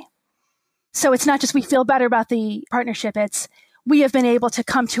why. So it's not just we feel better about the partnership. It's we have been able to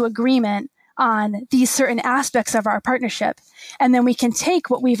come to agreement on these certain aspects of our partnership. And then we can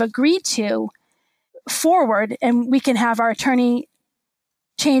take what we've agreed to forward, and we can have our attorney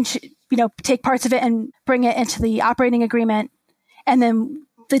take parts of it and bring it into the operating agreement. And then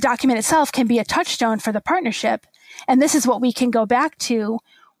the document itself can be a touchstone for the partnership. And this is what we can go back to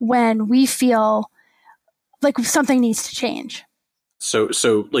when we feel like something needs to change. So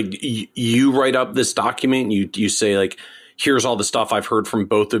you write up this document, you say here's all the stuff I've heard from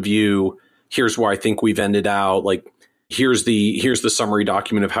both of you. Here's where I think we've ended out. Here's the summary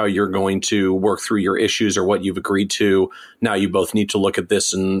document of how you're going to work through your issues or what you've agreed to. Now you both need to look at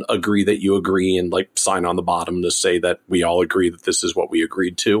this and agree that you agree and sign on the bottom to say that we all agree that this is what we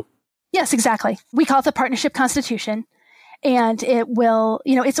agreed to. Yes, exactly. We call it the partnership constitution. And it will,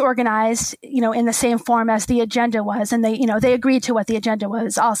 it's organized, in the same form as the agenda was. And they agreed to what the agenda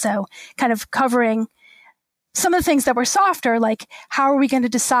was also, kind of covering some of the things that were softer, like how are we going to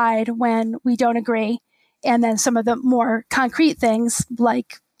decide when we don't agree? And then some of the more concrete things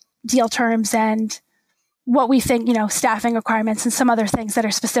like deal terms and what we think, staffing requirements and some other things that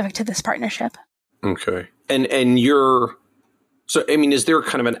are specific to this partnership. Okay. And is there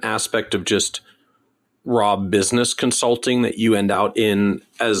kind of an aspect of just raw business consulting that you end out in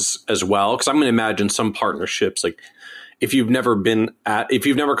as well? Because I'm going to imagine some partnerships, like if you've never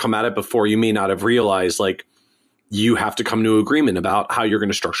come at it before, you may not have realized like you have to come to an agreement about how you're going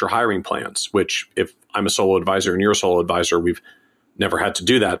to structure hiring plans, which if I'm a solo advisor and you're a solo advisor, we've never had to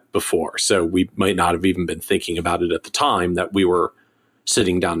do that before. So we might not have even been thinking about it at the time that we were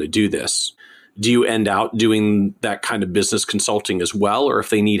sitting down to do this. Do you end out doing that kind of business consulting as well? Or if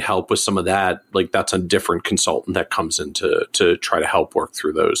they need help with some of that, like that's a different consultant that comes in to try to help work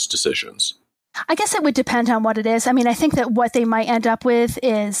through those decisions? I guess it would depend on what it is. I mean, I think that what they might end up with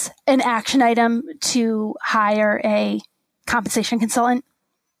is an action item to hire a compensation consultant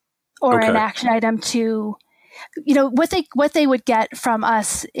or an action item to, what they would get from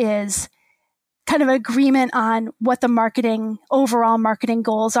us is kind of an agreement on what the overall marketing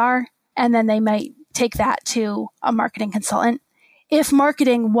goals are. And then they might take that to a marketing consultant. If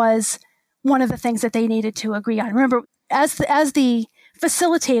marketing was one of the things that they needed to agree on. Remember, as the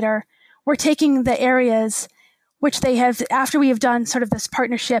facilitator, we're taking the areas which they have, after we have done sort of this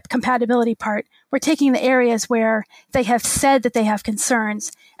partnership compatibility part, we're taking the areas where they have said that they have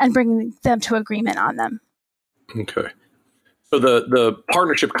concerns and bringing them to agreement on them. Okay. So the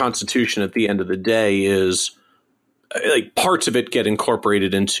partnership constitution at the end of the day is like parts of it get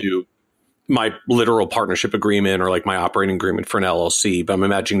incorporated into my literal partnership agreement or like my operating agreement for an LLC. But I'm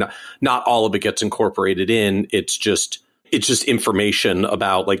imagining not all of it gets incorporated in. It's just information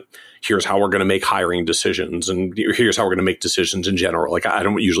about like, here's how we're going to make hiring decisions and here's how we're going to make decisions in general. Like I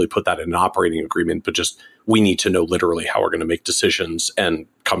don't usually put that in an operating agreement, but just we need to know literally how we're going to make decisions and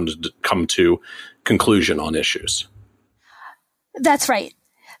come to conclusion on issues. That's right.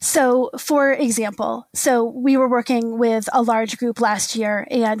 So for example, we were working with a large group last year,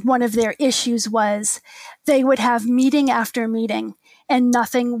 and one of their issues was they would have meeting after meeting and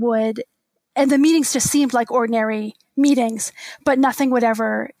and the meetings just seemed like ordinary meetings, but nothing would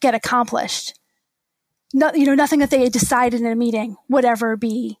ever get accomplished. Nothing that they had decided in a meeting would ever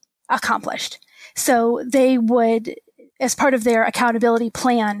be accomplished. So they would, as part of their accountability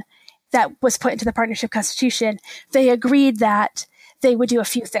plan that was put into the partnership constitution, they agreed that they would do a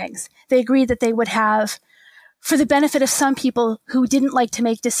few things. They agreed that they would have, for the benefit of some people who didn't like to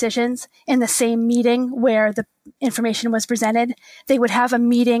make decisions in the same meeting where the information was presented, they would have a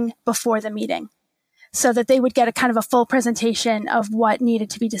meeting before the meeting so that they would get a kind of a full presentation of what needed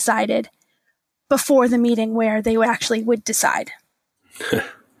to be decided before the meeting where they would decide.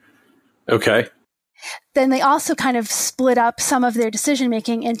 Okay. Then they also kind of split up some of their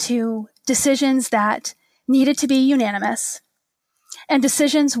decision-making into decisions that needed to be unanimous and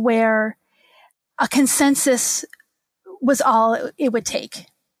decisions where a consensus was all it would take,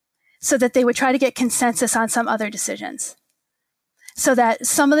 so that they would try to get consensus on some other decisions. So that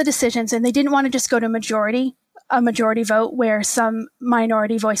some of the decisions, and they didn't want to just go to a majority vote where some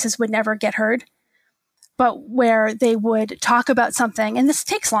minority voices would never get heard, but where they would talk about something, and this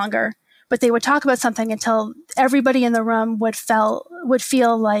takes longer, but they would talk about something until everybody in the room would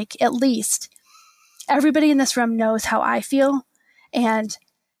feel like at least everybody in this room knows how I feel, and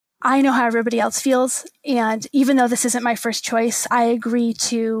I know how everybody else feels. And even though this isn't my first choice, I agree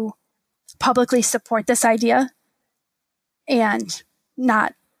to publicly support this idea and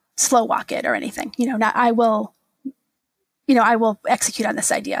not slow walk it or anything. I will execute on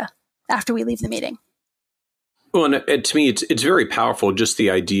this idea after we leave the meeting. Well, and to me, it's very powerful, just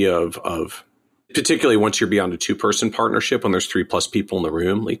the idea of particularly once you're beyond a 2-person partnership, when there's 3+ people in the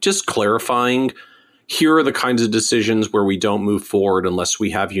room, like just clarifying, here are the kinds of decisions where we don't move forward unless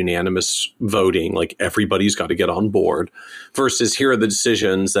we have unanimous voting, like everybody's got to get on board, versus here are the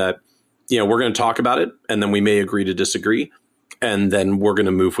decisions that, we're going to talk about it and then we may agree to disagree. And then we're going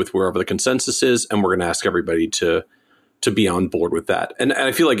to move with wherever the consensus is. And we're going to ask everybody to be on board with that. And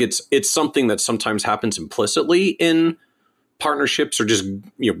I feel like it's something that sometimes happens implicitly in partnerships or just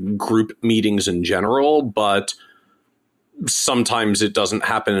group meetings in general, but sometimes it doesn't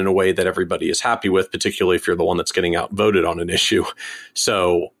happen in a way that everybody is happy with, particularly if you're the one that's getting outvoted on an issue.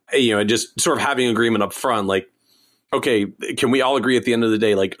 So, just sort of having agreement up front, like, okay, can we all agree at the end of the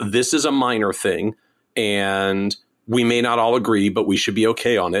day, like this is a minor thing and we may not all agree, but we should be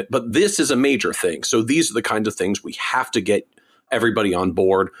okay on it. But this is a major thing. So these are the kinds of things we have to get everybody on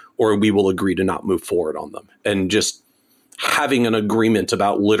board, or we will agree to not move forward on them. And just having an agreement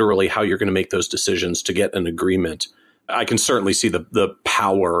about literally how you're going to make those decisions to get an agreement, I can certainly see the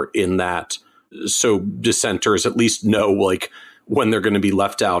power in that. So dissenters at least know like when they're going to be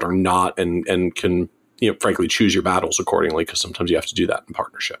left out or not, and can, frankly, choose your battles accordingly, because sometimes you have to do that in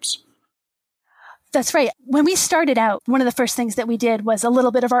partnerships. That's right. When we started out, one of the first things that we did was a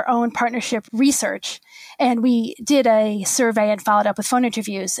little bit of our own partnership research. And we did a survey and followed up with phone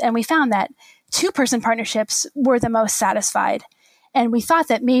interviews. And we found that 2-person partnerships were the most satisfied. And we thought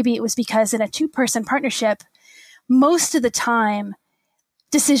that maybe it was because in a 2-person partnership, most of the time,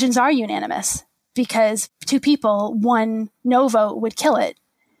 decisions are unanimous, because 2 people, 1 no vote would kill it.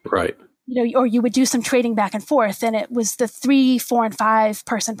 Right. Or you would do some trading back and forth. And it was the 3, 4, and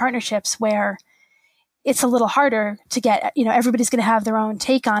 5-person partnerships where it's a little harder to get, everybody's going to have their own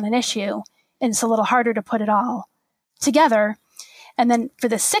take on an issue, and it's a little harder to put it all together. And then for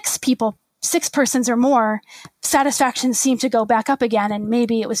the 6 persons or more, satisfaction seemed to go back up again. And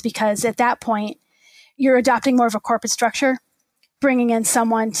maybe it was because at that point, you're adopting more of a corporate structure, bringing in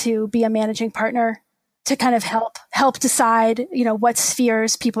someone to be a managing partner to kind of help decide, what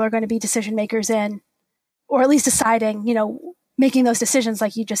spheres people are going to be decision makers in, or at least deciding, making those decisions,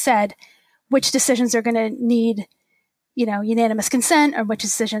 like you just said, which decisions are going to need, unanimous consent, or which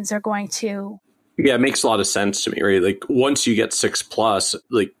decisions are going to. Yeah, it makes a lot of sense to me, right? Like once you get 6+,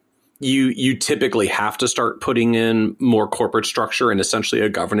 like you typically have to start putting in more corporate structure and essentially a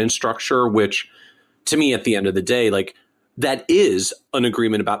governance structure, which to me at the end of the day, like that is an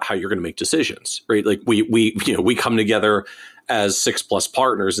agreement about how you're going to make decisions, right? Like we come together as 6+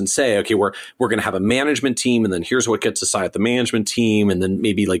 partners and say, okay, we're going to have a management team, and then here's what gets decided at the management team, and then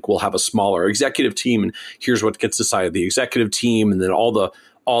maybe like we'll have a smaller executive team, and here's what gets decided at the executive team, and then all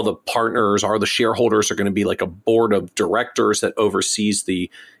the partners or the shareholders are going to be like a board of directors that oversees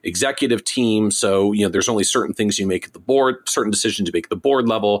the executive team. So, there's only certain things you make at the board, certain decisions you make at the board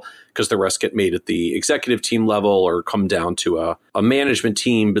level, because the rest get made at the executive team level or come down to a management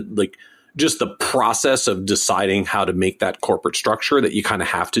team. But like just the process of deciding how to make that corporate structure that you kind of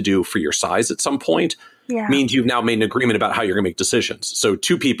have to do for your size at some point means you've now made an agreement about how you're going to make decisions. So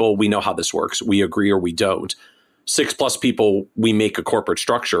 2 people, we know how this works. We agree or we don't. 6+ people, we make a corporate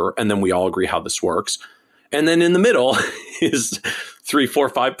structure, and then we all agree how this works. And then in the middle is 3, 4,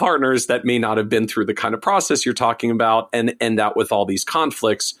 5 partners that may not have been through the kind of process you're talking about and end out with all these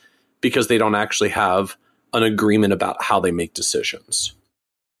conflicts because they don't actually have an agreement about how they make decisions.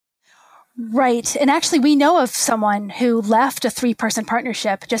 Right. And actually, we know of someone who left a 3-person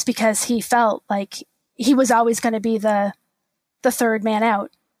partnership just because he felt like he was always going to be the third man out,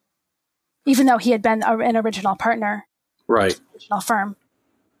 even though he had been an original partner. Right. Original firm.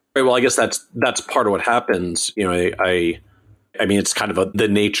 Right. Well, I guess that's part of what happens. I mean, it's kind of the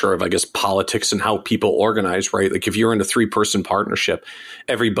nature of, I guess, politics and how people organize, right? Like if you're in a 3-person partnership,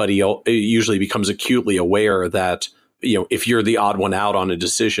 everybody usually becomes acutely aware that, if you're the odd one out on a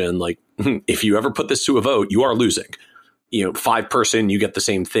decision, like if you ever put this to a vote, you are losing. 5-person, you get the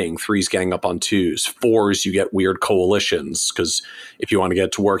same thing. 3's gang up on 2s. 4s, you get weird coalitions, because if you want to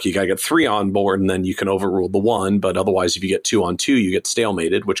get to work, you got to get 3 on board, and then you can overrule the 1. But otherwise, if you get 2 on 2, you get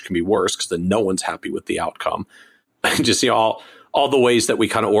stalemated, which can be worse because then no one's happy with the outcome. Just all the ways that we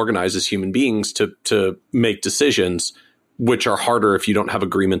kind of organize as human beings to make decisions, which are harder if you don't have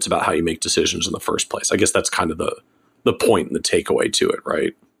agreements about how you make decisions in the first place. I guess that's kind of the point and the takeaway to it,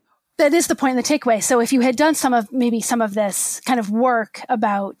 right? That is the point and the takeaway. So if you had done some of this kind of work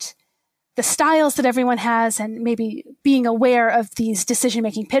about the styles that everyone has, and maybe being aware of these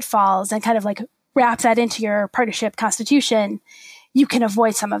decision-making pitfalls, and kind of like wrap that into your partnership constitution, you can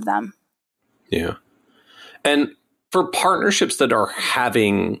avoid some of them. Yeah. And for partnerships that are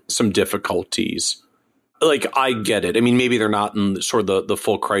having some difficulties, like I get it. I mean, maybe they're not in sort of the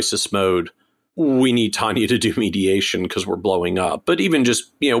full crisis mode. We need Tanya to do mediation because we're blowing up. But even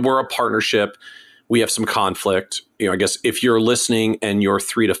just, we're a partnership. We have some conflict. I guess if you're listening and you're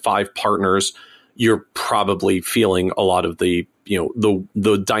 3 to 5 partners, you're probably feeling a lot of the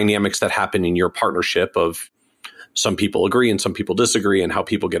dynamics that happen in your partnership of some people agree and some people disagree, and how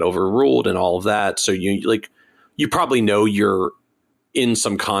people get overruled and all of that. So you probably know you're in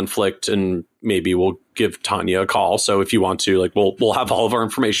some conflict, and maybe we'll give Tanya a call. So if you want to, we'll have all of our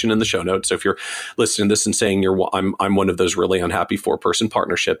information in the show notes. So if you're listening to this and saying I'm one of those really unhappy 4-person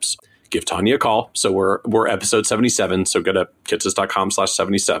partnerships, give Tanya a call. So we're episode 77. So go to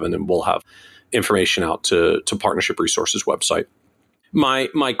kitces.com/77, and we'll have information out to Partnership Resources website.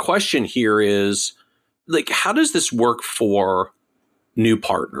 My question here is, like, how does this work for new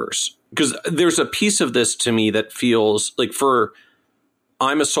partners? Because there's a piece of this to me that feels like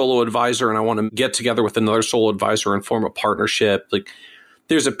I'm a solo advisor and I want to get together with another solo advisor and form a partnership. Like,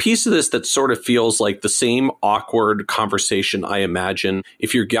 there's a piece of this that sort of feels like the same awkward conversation I imagine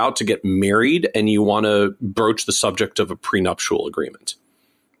if you're out to get married and you want to broach the subject of a prenuptial agreement,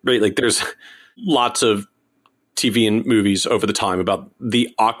 right? Like, there's lots of TV and movies over the time about the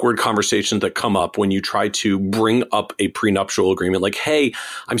awkward conversations that come up when you try to bring up a prenuptial agreement. Like, hey,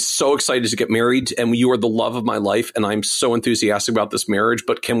 I'm so excited to get married and you are the love of my life and I'm so enthusiastic about this marriage,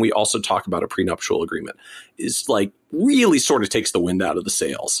 but can we also talk about a prenuptial agreement? It's like really sort of takes the wind out of the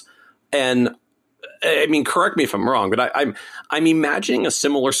sails. And I mean, correct me if I'm wrong, but I'm imagining a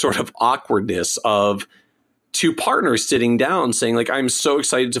similar sort of awkwardness of two partners sitting down saying, like, I'm so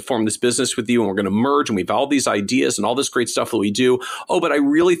excited to form this business with you and we're going to merge and we have all these ideas and all this great stuff that we do. Oh, but I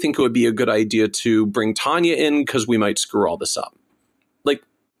really think it would be a good idea to bring Tanya in because we might screw all this up. Like,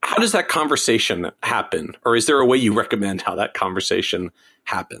 how does that conversation happen? Or is there a way you recommend how that conversation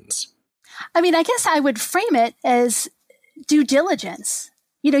happens? I mean, I guess I would frame it as due diligence.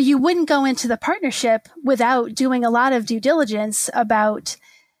 You know, you wouldn't go into the partnership without doing a lot of due diligence about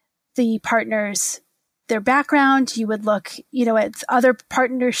the partners, their background. You would look, you know, at other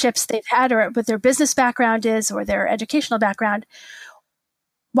partnerships they've had or what their business background is or their educational background.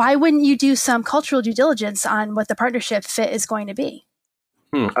 Why wouldn't you do some cultural due diligence on what the partnership fit is going to be?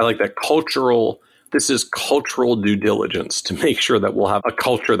 I like that. This is cultural due diligence to make sure that we'll have a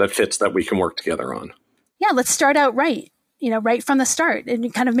culture that fits that we can work together on. Yeah, let's start out right, you know, right from the start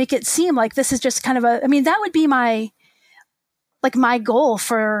and kind of make it seem like this is just kind of that would be my goal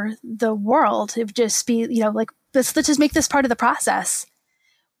for the world. It would just be, you know, like, let's just make this part of the process.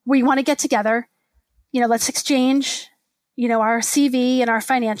 We want to get together, you know, let's exchange, you know, our CV and our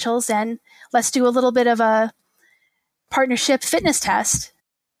financials, and let's do a little bit of a partnership fitness test.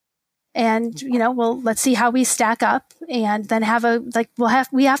 And, you know, let's see how we stack up, and then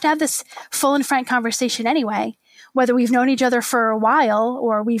we have to have this full and frank conversation anyway, whether we've known each other for a while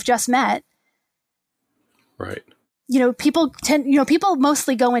or we've just met. Right. You know, people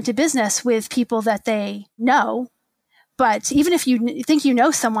mostly go into business with people that they know. But even if you think you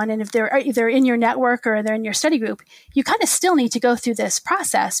know someone, and if they're either in your network or they're in your study group, you kind of still need to go through this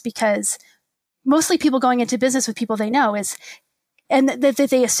process, because mostly people going into business with people they know and that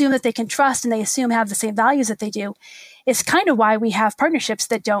they assume that they can trust and they assume have the same values that they do, is kind of why we have partnerships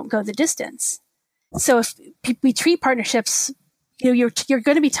that don't go the distance. So if we treat partnerships, you know, you're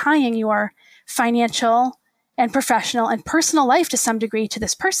going to be tying your financial and professional and personal life to some degree to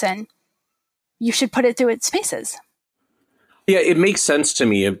this person. You should put it through its paces. Yeah, it makes sense to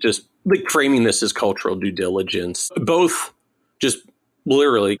me of just like framing this as cultural due diligence, both just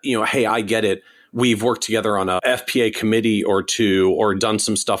literally, you know, hey, I get it. We've worked together on a FPA committee or two, or done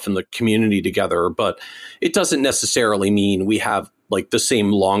some stuff in the community together, but it doesn't necessarily mean we have like the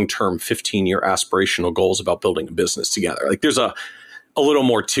same long-term 15-year aspirational goals about building a business together. Like, there's a little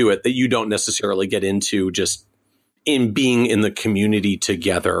more to it that you don't necessarily get into just in being in the community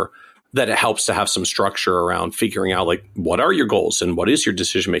together, that it helps to have some structure around figuring out, like, what are your goals and what is your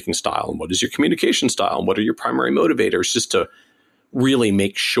decision-making style and what is your communication style and what are your primary motivators, just to really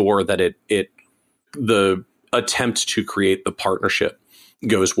make sure that the attempt to create the partnership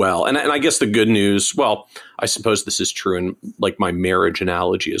goes well. And I guess the good news, well, I suppose this is true in like my marriage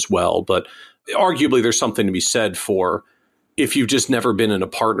analogy as well, but arguably there's something to be said for if you've just never been in a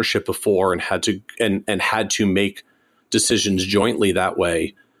partnership before and had to make decisions jointly that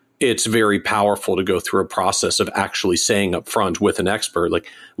way. It's very powerful to go through a process of actually saying up front with an expert, like,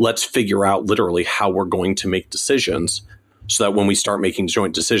 let's figure out literally how we're going to make decisions, so that when we start making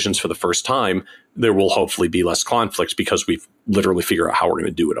joint decisions for the first time, there will hopefully be less conflicts because we've literally figured out how we're going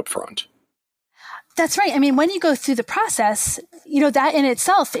to do it up front. That's right. I mean, when you go through the process, you know, that in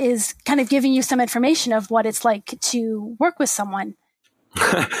itself is kind of giving you some information of what it's like to work with someone.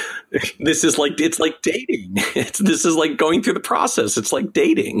 It's like dating. This is like going through the process. It's like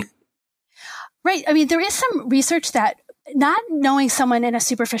dating. Right. I mean, there is some research that not knowing someone in a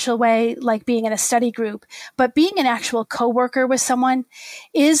superficial way, like being in a study group, but being an actual coworker with someone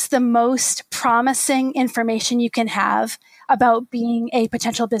is the most promising information you can have about being a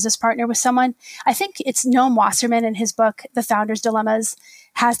potential business partner with someone. I think it's Noam Wasserman in his book, The Founder's Dilemmas,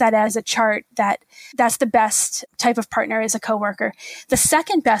 has that as a chart that's the best type of partner is a coworker. The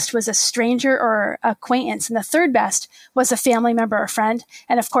second best was a stranger or acquaintance. And the third best was a family member or friend.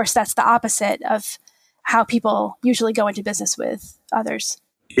 And of course, that's the opposite of how people usually go into business with others.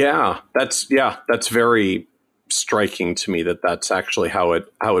 Yeah, that's very striking to me that that's actually how it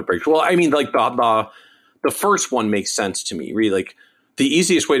breaks. Well, I mean, like the first one makes sense to me. Really, like the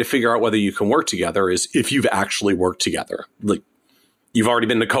easiest way to figure out whether you can work together is if you've actually worked together. Like you've already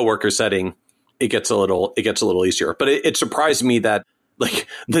been in a coworker setting, it gets a little easier. But it surprised me that like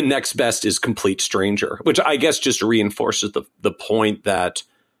the next best is complete stranger, which I guess just reinforces the point that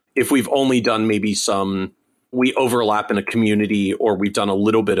if we've only done maybe we overlap in a community or we've done a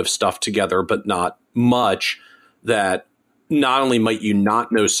little bit of stuff together, but not much, that not only might you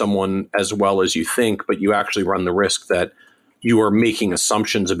not know someone as well as you think, but you actually run the risk that you are making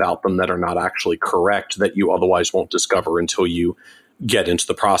assumptions about them that are not actually correct, that you otherwise won't discover until you get into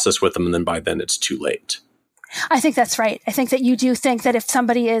the process with them. And then by then it's too late. I think that's right. I think that you do think that if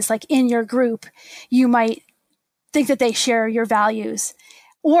somebody is like in your group, you might think that they share your values,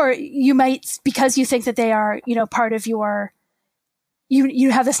 or you might, because you think that they are, part of your,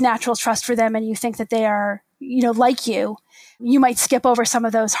 you have this natural trust for them and you think that they are, like you might skip over some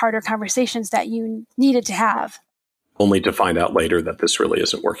of those harder conversations that you needed to have. Only to find out later that this really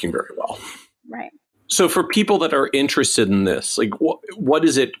isn't working very well. Right. So for people that are interested in this, like what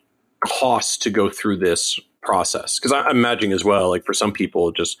does it cost to go through this process? Because I'm imagining as well, like for some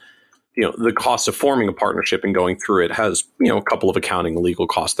people, just, the cost of forming a partnership and going through it has, a couple of accounting and legal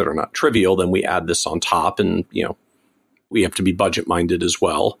costs that are not trivial. Then we add this on top and, we have to be budget minded as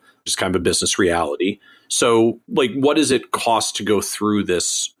well. Just kind of a business reality. So like, what does it cost to go through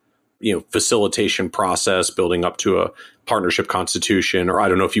this, facilitation process, building up to a partnership constitution? Or I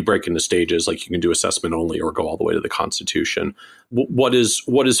don't know if you break into stages, like you can do assessment only or go all the way to the constitution. What is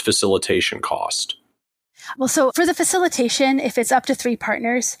facilitation cost? Well, so for the facilitation, if it's up to 3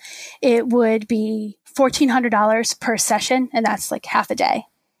 partners, it would be $1,400 per session, and that's like half a day.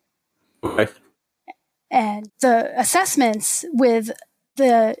 Okay. And the assessments with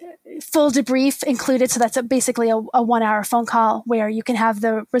the full debrief included, so that's basically a 1-hour phone call where you can have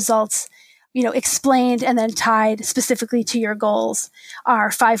the results, explained and then tied specifically to your goals, are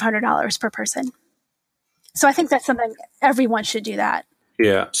 $500 per person. So I think that's something everyone should do that.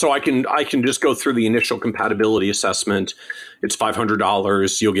 Yeah. So I can just go through the initial compatibility assessment. It's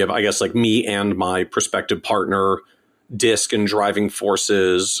 $500. You'll give, I guess, like me and my prospective partner DISC and driving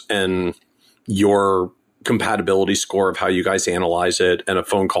forces and your compatibility score of how you guys analyze it and a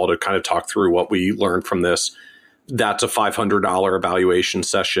phone call to kind of talk through what we learned from this. That's a $500 evaluation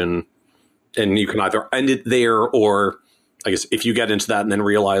session. And you can either end it there, or I guess if you get into that and then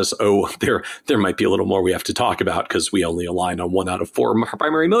realize, there might be a little more we have to talk about because we only align on 1 out of 4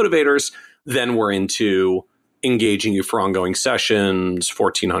 primary motivators, then we're into engaging you for ongoing sessions,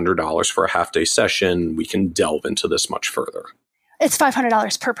 $1,400 for a half day session. We can delve into this much further. It's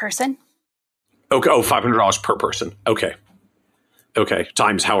 $500 per person. Okay. Oh, $500 per person. Okay.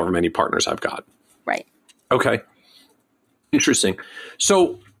 Times however many partners I've got. Right. Okay. Interesting.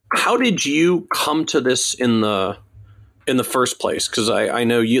 So how did you come to this in the first place? Because I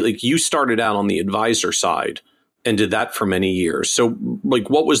know you started out on the advisor side and did that for many years. So like,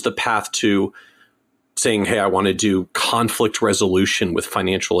 what was the path to saying, hey, I want to do conflict resolution with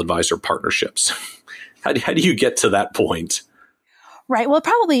financial advisor partnerships? How do you get to that point? Right. Well,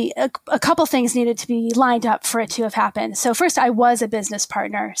 probably a couple things needed to be lined up for it to have happened. So first, I was a business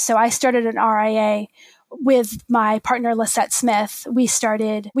partner. So I started an RIA with my partner, Lisette Smith. We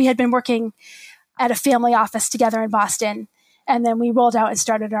had been working at a family office together in Boston, and then we rolled out and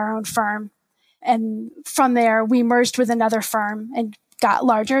started our own firm. And from there, we merged with another firm and got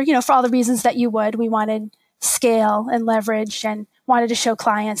larger, for all the reasons that you would. We wanted scale and leverage and wanted to show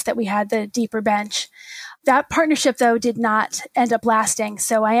clients that we had the deeper bench. That partnership, though, did not end up lasting.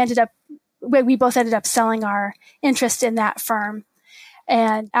 So we both ended up selling our interest in that firm.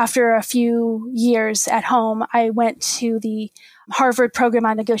 And after a few years at home, I went to the Harvard Program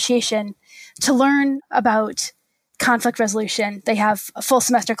on Negotiation to learn about conflict resolution. They have full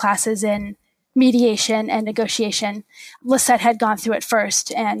semester classes in mediation and negotiation. Lisette had gone through it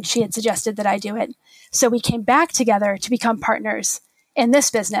first, and she had suggested that I do it. So we came back together to become partners in this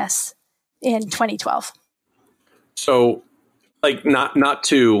business in 2012. So, like, not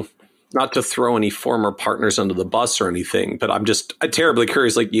to throw any former partners under the bus or anything, but I'm terribly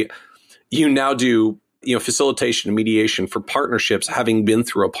curious. Like, you now do facilitation and mediation for partnerships, having been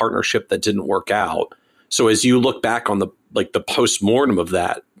through a partnership that didn't work out. So, as you look back on the postmortem of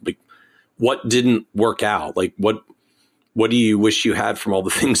that, like, what didn't work out? Like, what do you wish you had from all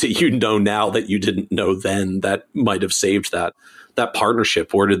the things that you know now that you didn't know then that might have saved that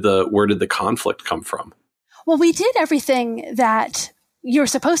partnership? Where did the conflict come from? Well, we did everything that you're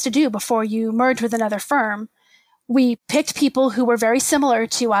supposed to do before you merge with another firm. We picked people who were very similar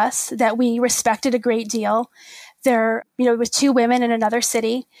to us, that we respected a great deal, It was two women in another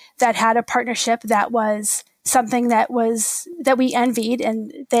city that had a partnership that was something that we envied,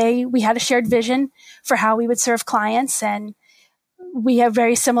 and we had a shared vision for how we would serve clients, and we have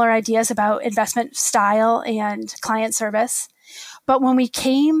very similar ideas about investment style and client service. But when we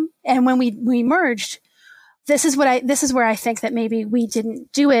came and when we merged, this is where I think that maybe we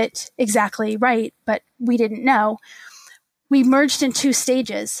didn't do it exactly right, but we didn't know. We merged in two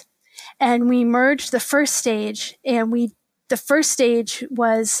stages, and we merged the first stage, and the first stage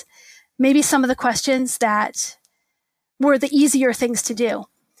was maybe some of the questions that were the easier things to do.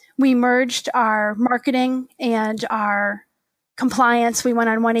 We merged our marketing and our compliance. We went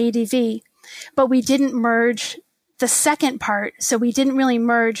on one ADV, but we didn't merge the second part. So we didn't really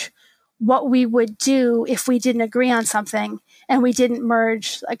merge what we would do if we didn't agree on something, and we didn't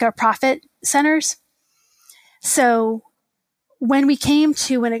merge like our profit centers. So when we came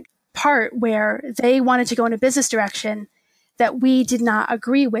to a part where they wanted to go in a business direction that we did not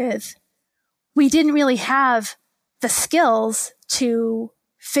agree with, we didn't really have the skills to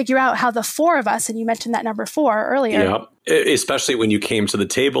figure out how the four of us, and you mentioned that number 4 earlier. Yeah, especially when you came to the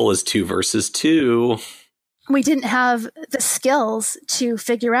table as 2 versus 2. We didn't have the skills to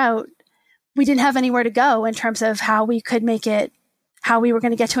figure out. We didn't have anywhere to go in terms of how we could make it, how we were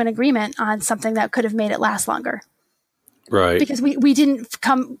going to get to an agreement on something that could have made it last longer. Right. Because we didn't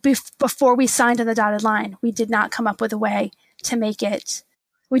come before we signed on the dotted line. We did not come up with a way to make it.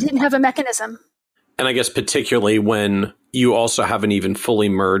 We didn't have a mechanism. And I guess particularly when you also haven't even fully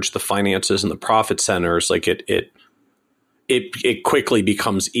merged the finances and the profit centers, like it quickly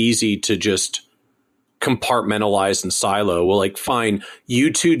becomes easy to just compartmentalize and silo. Well, like, fine,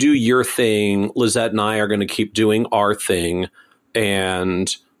 you two do your thing. Lizette and I are going to keep doing our thing.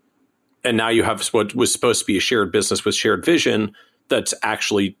 And now you have what was supposed to be a shared business with shared vision that's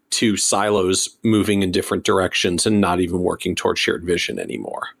actually 2 silos moving in different directions and not even working towards shared vision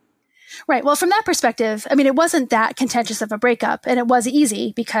anymore. Right. Well, from that perspective, I mean, it wasn't that contentious of a breakup, and it was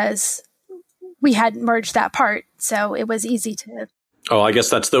easy because we had merged that part. So it was easy to. Oh, I guess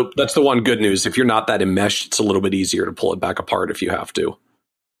that's the one good news. If you're not that enmeshed, it's a little bit easier to pull it back apart if you have to.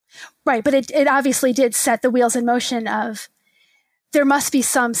 Right. But it obviously did set the wheels in motion of there must be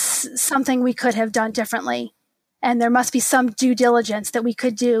something we could have done differently. And there must be some due diligence that we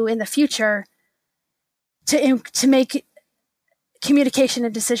could do in the future to make communication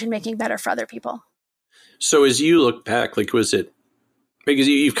and decision-making better for other people. So as you look back, like, was it, because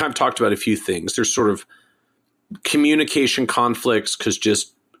you've kind of talked about a few things. There's sort of communication conflicts because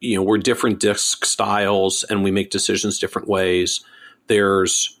just, we're different disc styles and we make decisions different ways.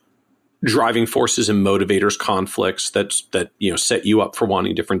 There's driving forces and motivators conflicts that set you up for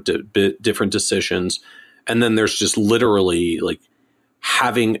wanting different decisions. And then there's just literally like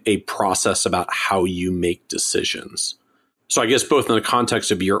having a process about how you make decisions. So I guess both in the context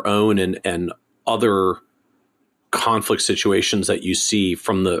of your own and other conflict situations that you see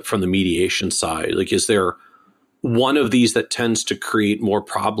from the mediation side, like, is there one of these that tends to create more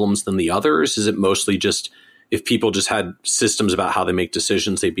problems than the others? Is it mostly just if people just had systems about how they make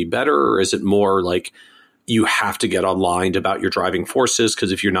decisions, they'd be better? Or is it more like you have to get aligned about your driving forces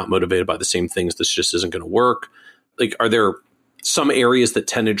because if you're not motivated by the same things, this just isn't going to work? Like, are there some areas that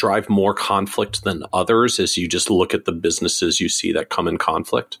tend to drive more conflict than others as you just look at the businesses you see that come in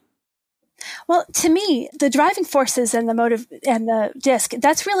conflict? Well, to me, the driving forces and the motive and the DISC,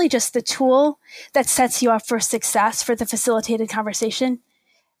 that's really just the tool that sets you up for success for the facilitated conversation.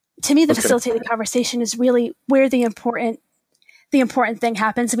 To me, the facilitated conversation is really where the important thing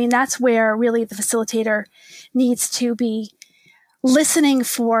happens. I mean, that's where really the facilitator needs to be listening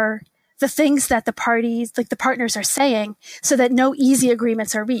for the things that the parties, like the partners, are saying so that no easy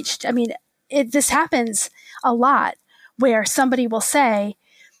agreements are reached. I mean, this happens a lot where somebody will say,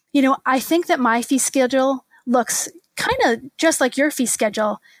 I think that my fee schedule looks kind of just like your fee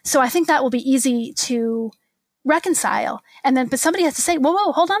schedule. So I think that will be easy to reconcile. But somebody has to say,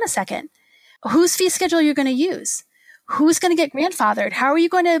 whoa, hold on a second. Whose fee schedule are you going to use? Who's going to get grandfathered? How are you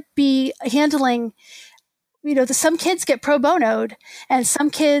going to be handling, some kids get pro bonoed and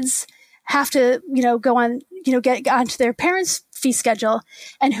some kids have to, go on, get onto their parents' fee schedule.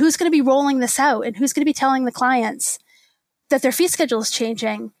 And who's going to be rolling this out? And who's going to be telling the clients that their fee schedule is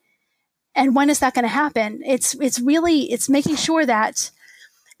changing? And when is that going to happen? It's making sure that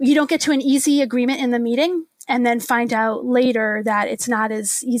you don't get to an easy agreement in the meeting and then find out later that it's not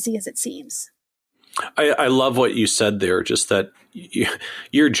as easy as it seems. I love what you said there, just that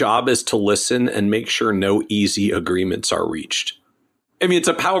your job is to listen and make sure no easy agreements are reached. I mean, it's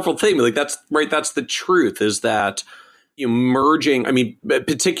a powerful thing. Like, that's right. That's the truth, is that you merging, I mean,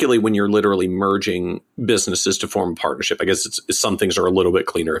 particularly when you're literally merging businesses to form a partnership, I guess some things are a little bit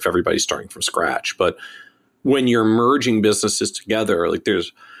cleaner if everybody's starting from scratch. But when you're merging businesses together, like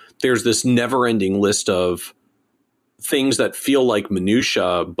there's this never ending list of things that feel like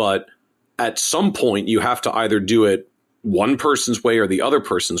minutia, but at some point you have to either do it one person's way or the other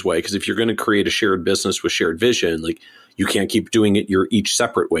person's way. Because if you're going to create a shared business with shared vision, like you can't keep doing it your each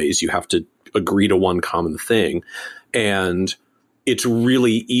separate ways. You have to agree to one common thing. And it's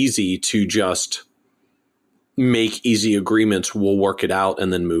really easy to just make easy agreements. We'll work it out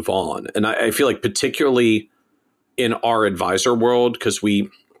and then move on. And I feel like particularly in our advisor world, because we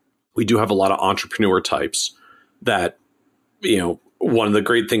do have a lot of entrepreneur types that, one of the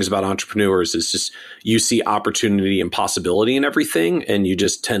great things about entrepreneurs is just you see opportunity and possibility in everything. And you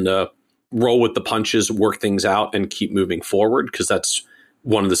just tend to roll with the punches, work things out and keep moving forward, because that's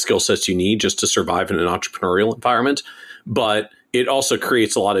one of the skill sets you need just to survive in an entrepreneurial environment. But it also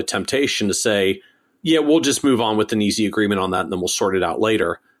creates a lot of temptation to say, yeah, we'll just move on with an easy agreement on that and then we'll sort it out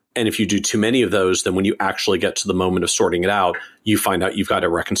later. And if you do too many of those, then when you actually get to the moment of sorting it out, you find out you've got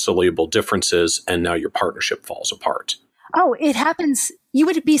irreconcilable differences and now your partnership falls apart. Oh, it happens. You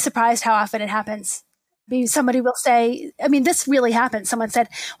would be surprised how often it happens. Maybe somebody will say, this really happens. Someone said,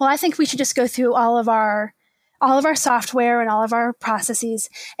 well, I think we should just go through all of our software and all of our processes,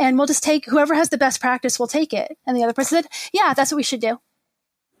 and we'll just take whoever has the best practice, we'll take it. And the other person said, yeah, that's what we should do.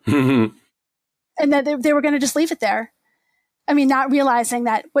 And then they were going to just leave it there. Not realizing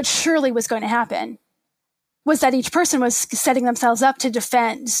that what surely was going to happen was that each person was setting themselves up to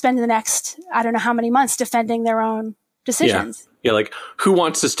spend the next, I don't know how many months defending their own decisions. Yeah, like who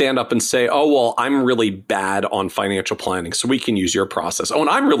wants to stand up and say, oh, well, I'm really bad on financial planning, so we can use your process. Oh,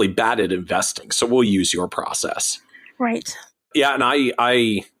 and I'm really bad at investing, so we'll use your process. Right. Yeah, and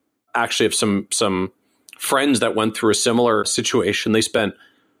I actually have some friends that went through a similar situation. They spent,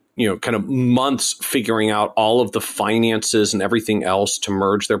 kind of months figuring out all of the finances and everything else to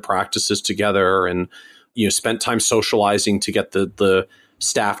merge their practices together, and spent time socializing to get the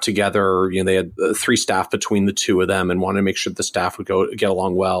staff together. They had 3 staff between the 2 of them and wanted to make sure the staff would get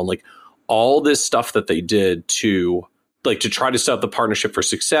along well. And like all this stuff that they did to try to set up the partnership for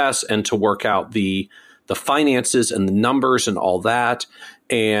success and to work out the finances and the numbers and all that.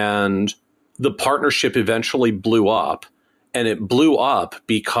 And the partnership eventually blew up, and it blew up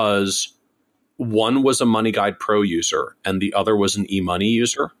because one was a MoneyGuide Pro user and the other was an eMoney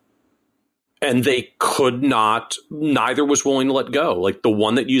user. And they could not, neither was willing to let go. Like the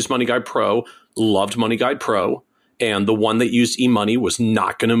one that used MoneyGuide Pro loved MoneyGuide Pro, and the one that used eMoney was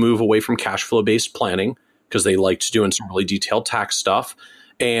not going to move away from cash flow based planning because they liked doing some really detailed tax stuff.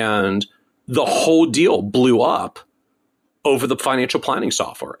 And the whole deal blew up over the financial planning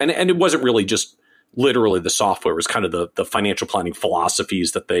software. And it wasn't really just literally the software, it was kind of the financial planning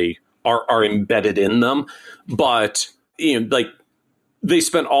philosophies that they are embedded in them. But, they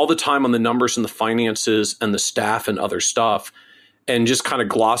spent all the time on the numbers and the finances and the staff and other stuff and just kind of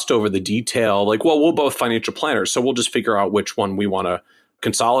glossed over the detail. Like, well, we're both financial planners, so we'll just figure out which one we want to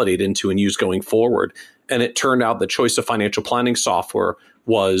consolidate into and use going forward. And it turned out the choice of financial planning software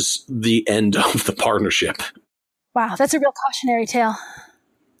was the end of the partnership. Wow, that's a real cautionary tale.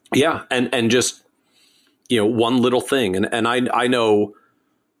 Yeah, and just, one little thing. And I know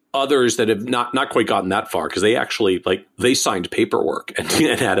others that have not quite gotten that far, because they actually they signed paperwork and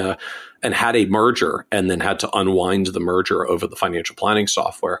had a merger and then had to unwind the merger over the financial planning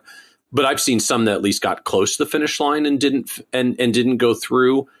software. But I've seen some that at least got close to the finish line and didn't go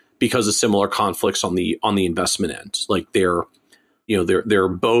through because of similar conflicts on the investment end. Like they're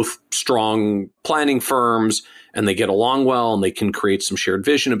both strong planning firms and they get along well and they can create some shared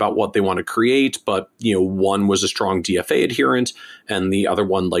vision about what they want to create. But, one was a strong DFA adherent and the other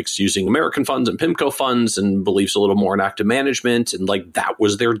one likes using American funds and PIMCO funds and believes a little more in active management. And that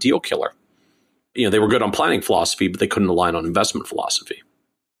was their deal killer. They were good on planning philosophy, but they couldn't align on investment philosophy.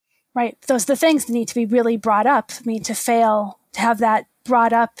 Right. Those are the things that need to be really brought up. To have that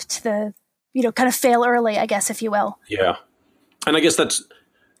brought up to the, kind of fail early, I guess, if you will. Yeah. And I guess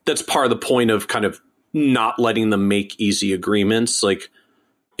that's part of the point of kind of not letting them make easy agreements. Like,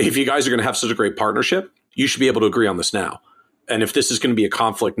 if you guys are going to have such a great partnership, you should be able to agree on this now. And if this is going to be a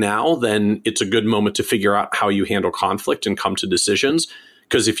conflict now, then it's a good moment to figure out how you handle conflict and come to decisions.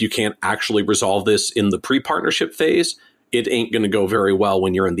 Because if you can't actually resolve this in the pre-partnership phase, it ain't going to go very well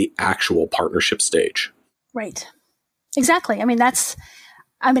when you're in the actual partnership stage. Right. Exactly.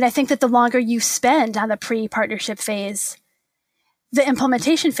 I think that the longer you spend on the pre-partnership phase, the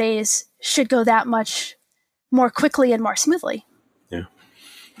implementation phase should go that much more quickly and more smoothly. Yeah.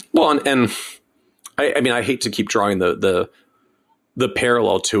 Well, and I mean, I hate to keep drawing the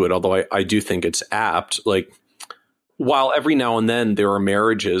parallel to it, although I do think it's apt. Like, while every now and then there are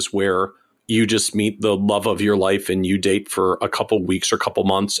marriages where you just meet the love of your life and you date for a couple weeks or couple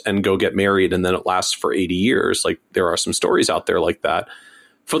months and go get married, and then it lasts for 80 years. Like, there are some stories out there like that.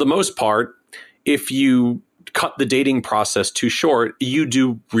 For the most part, if you cut the dating process too short, you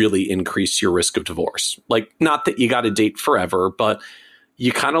do really increase your risk of divorce. Like, not that you got to date forever, but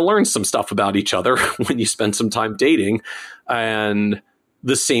you kind of learn some stuff about each other when you spend some time dating. And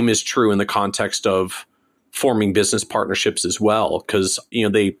the same is true in the context of forming business partnerships as well, because, you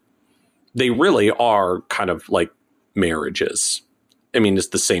know, they really are kind of like marriages. I mean, it's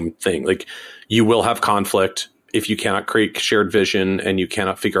the same thing. Like, you will have conflict if you cannot create shared vision and you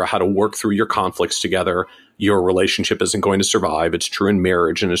cannot figure out how to work through your conflicts together. Your relationship isn't going to survive. It's true in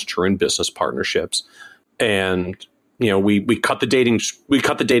marriage and it's true in business partnerships. And, you know, we cut the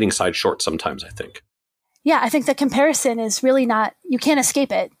dating side short sometimes, I think. Yeah, I think the comparison is really not, you can't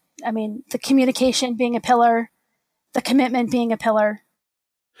escape it. I mean, the communication being a pillar, the commitment being a pillar.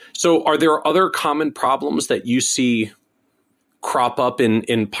 So are there other common problems that you see crop up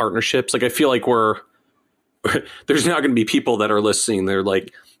in partnerships? Like, I feel like there's now going to be people that are listening. They're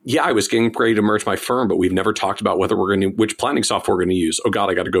like, yeah, I was getting ready to merge my firm, but we've never talked about which planning software we're going to use. Oh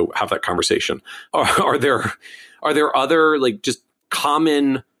God, I got to go have that conversation. Are there other, like, just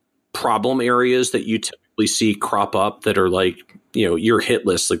common problem areas that you typically see crop up that are like, you know, your hit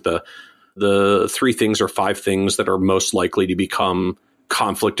list, like the 3 things or 5 things that are most likely to become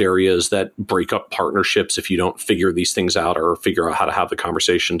conflict areas that break up partnerships if you don't figure these things out or figure out how to have the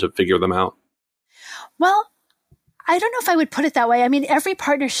conversation to figure them out? Well, I don't know if I would put it that way. I mean, every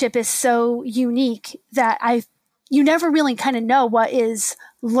partnership is so unique that you never really kind of know what is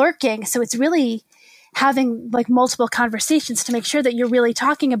lurking. So it's really having like multiple conversations to make sure that you're really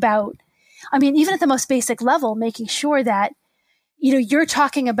talking about, I mean, even at the most basic level, making sure that, you know, you're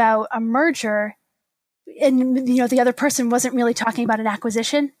talking about a merger and, you know, the other person wasn't really talking about an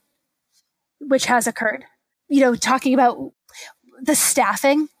acquisition, which has occurred. You know, talking about the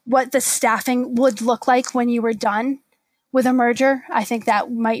staffing, what the staffing would look like when you were done with a merger. I think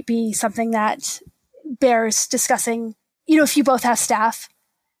that might be something that bears discussing, you know, if you both have staff,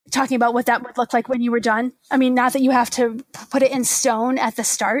 talking about what that would look like when you were done. I mean, not that you have to put it in stone at the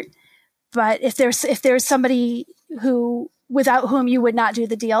start, but if there's somebody without whom you would not do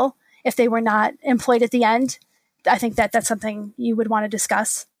the deal, if they were not employed at the end, I think that's something you would want to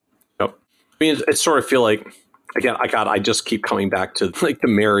discuss. Yep. I mean, it's sort of feel like, again, I just keep coming back to like the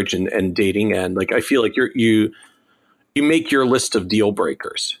marriage and dating, and like, I feel like you make your list of deal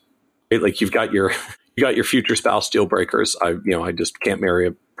breakers, right? Like, you've got your future spouse deal breakers. I just can't marry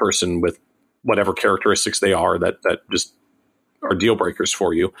a person with whatever characteristics they are that just are deal breakers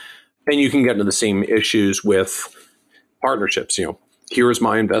for you. And you can get into the same issues with partnerships. You know, here's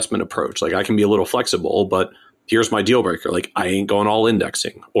my investment approach. Like, I can be a little flexible, but here's my deal breaker. Like, I ain't going all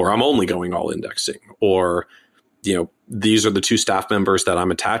indexing, or I'm only going all indexing, or, you know, these are the 2 staff members that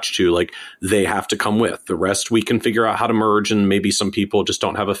I'm attached to. Like, they have to come with. The rest we can figure out how to merge, and maybe some people just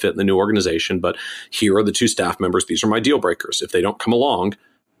don't have a fit in the new organization. But here are the 2 staff members. These are my deal breakers. If they don't come along,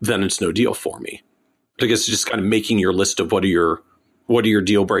 then it's no deal for me. I guess just kind of making your list of what are your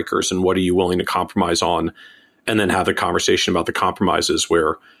deal breakers and what are you willing to compromise on, and then have a conversation about the compromises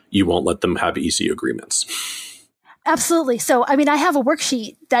where you won't let them have easy agreements. Absolutely. So, I mean, I have a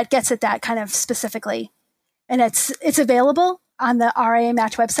worksheet that gets at that kind of specifically. And it's available on the RIA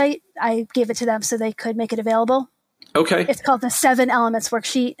Match website. I gave it to them so they could make it available. Okay. It's called the 7 Elements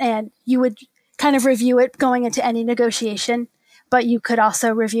Worksheet, and you would kind of review it going into any negotiation, but you could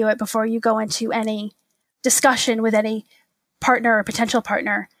also review it before you go into any discussion with any partner or potential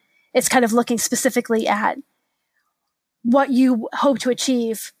partner. It's kind of looking specifically at what you hope to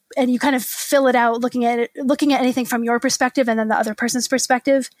achieve, and you kind of fill it out looking at anything from your perspective and then the other person's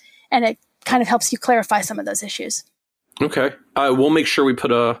perspective, and it kind of helps you clarify some of those issues. Okay. We'll make sure we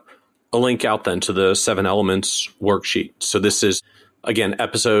put a link out then to the 7 Elements worksheet. So this is, again,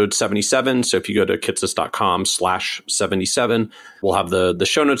 episode 77. So if you go to kitces.com/77, we'll have the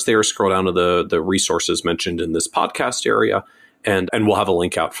show notes there. Scroll down to the resources mentioned in this podcast area, and we'll have a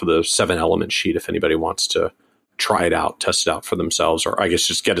link out for the 7 Element sheet if anybody wants to try it out, test it out for themselves, or I guess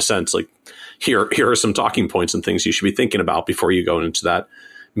just get a sense like, here are some talking points and things you should be thinking about before you go into that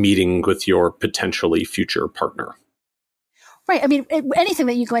meeting with your potentially future partner. Right. I mean, anything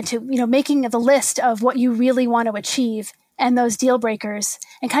that you go into, you know, making the list of what you really want to achieve and those deal breakers,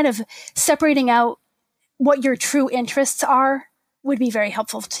 and kind of separating out what your true interests are would be very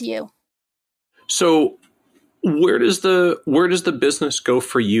helpful to you. So Where does the business go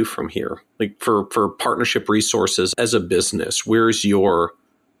for you from here? Like for partnership resources as a business, where's your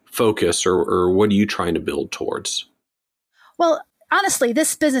focus or what are you trying to build towards? Well, honestly,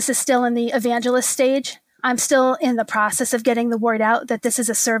 this business is still in the evangelist stage. I'm still in the process of getting the word out that this is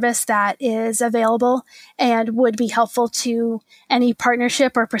a service that is available and would be helpful to any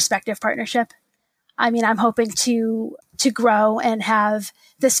partnership or prospective partnership. I mean, I'm hoping to grow and have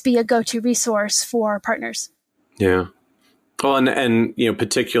this be a go-to resource for partners. Yeah. Well, and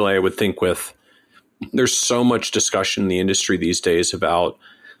particularly I would think there's so much discussion in the industry these days about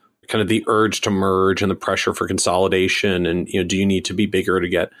kind of the urge to merge and the pressure for consolidation. And, do you need to be bigger to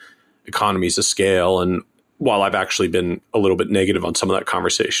get economies of scale? And while I've actually been a little bit negative on some of that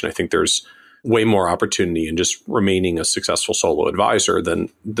conversation, I think there's way more opportunity in just remaining a successful solo advisor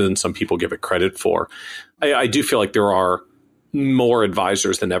than some people give it credit for. I do feel like there are more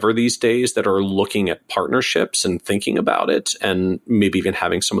advisors than ever these days that are looking at partnerships and thinking about it and maybe even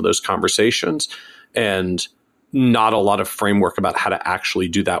having some of those conversations, and not a lot of framework about how to actually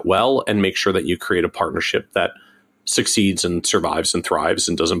do that well and make sure that you create a partnership that succeeds and survives and thrives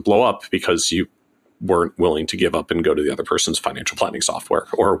and doesn't blow up because you weren't willing to give up and go to the other person's financial planning software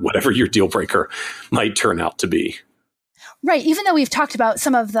or whatever your deal breaker might turn out to be. Right. Even though we've talked about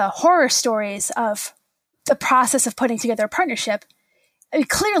some of the horror stories of the process of putting together a partnership,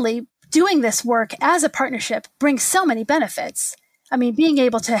 clearly doing this work as a partnership brings so many benefits. I mean, being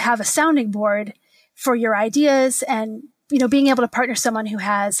able to have a sounding board for your ideas and, being able to partner someone who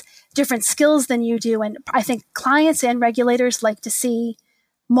has different skills than you do. And I think clients and regulators like to see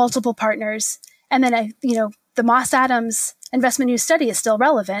multiple partners. And then, the Moss Adams Investment News study is still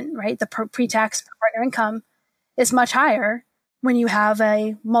relevant, right? The pre-tax partner income is much higher when you have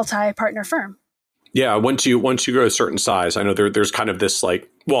a multi-partner firm. Yeah, once you grow a certain size, I know there's kind of this and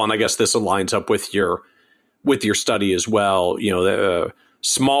I guess this aligns up with your study as well.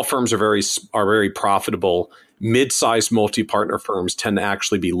 Small firms are very profitable. Mid-sized multi-partner firms tend to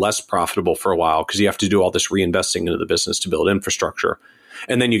actually be less profitable for a while because you have to do all this reinvesting into the business to build infrastructure.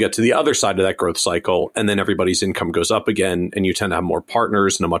 And then you get to the other side of that growth cycle, and then everybody's income goes up again, and you tend to have more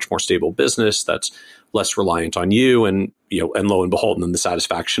partners and a much more stable business that's less reliant on you. And and lo and behold, and then the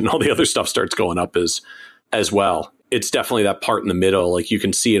satisfaction and all the other stuff starts going up as well. It's definitely that part in the middle. Like you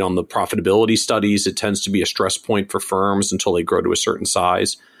can see it on the profitability studies. It tends to be a stress point for firms until they grow to a certain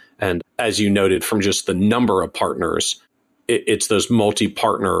size. And as you noted, from just the number of partners, it's those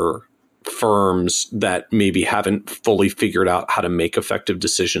multi-partner firms that maybe haven't fully figured out how to make effective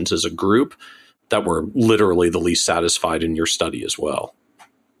decisions as a group that were literally the least satisfied in your study as well.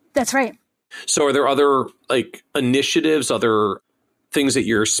 That's right. So are there other initiatives, other things that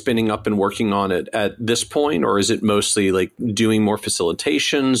you're spinning up and working on at this point? Or is it mostly doing more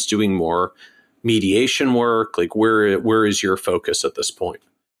facilitations, doing more mediation work? Where is your focus at this point?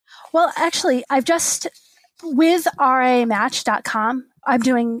 Well, actually, I've just, with RIAmatch.com, I'm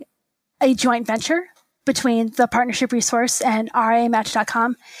doing a joint venture between the partnership resource and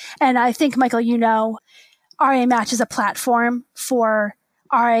RIAmatch.com. And I think, Michael, RIA Match is a platform for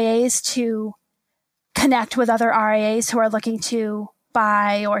RIAs to connect with other RIAs who are looking to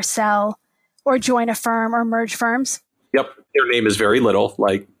buy or sell or join a firm or merge firms. Yep. Their name is very little,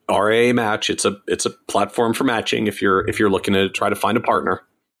 like RIA Match. It's a platform for matching if you're looking to try to find a partner.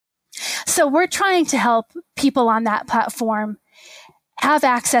 So we're trying to help people on that platform have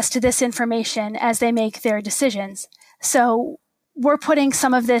access to this information as they make their decisions. So we're putting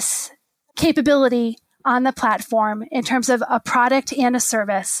some of this capability on the platform in terms of a product and a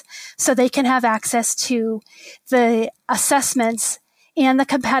service so they can have access to the assessments and the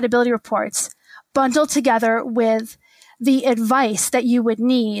compatibility reports bundled together with the advice that you would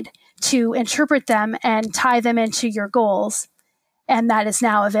need to interpret them and tie them into your goals. And that is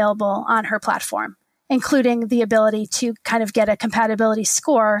now available on her platform, including the ability to kind of get a compatibility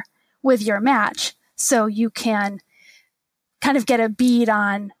score with your match. So you can kind of get a bead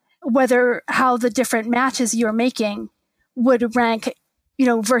on how the different matches you're making would rank,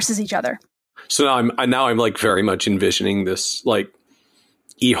 versus each other. So now I'm very much envisioning this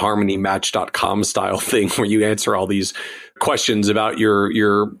eHarmonyMatch.com style thing where you answer all these questions about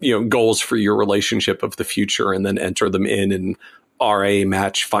your goals for your relationship of the future and then enter them in, and RIA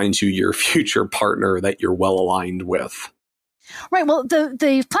Match finds you your future partner that you're well aligned with. Right. Well,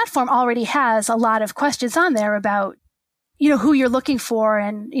 the platform already has a lot of questions on there about, who you're looking for.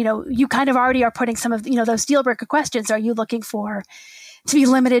 And, you kind of already are putting some of, those deal breaker questions. Are you looking for to be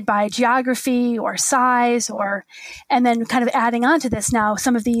limited by geography or size, and then kind of adding on to this now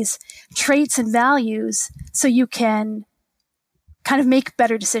some of these traits and values so you can kind of make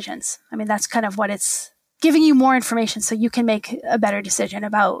better decisions. I mean, that's kind of what it's giving you more information so you can make a better decision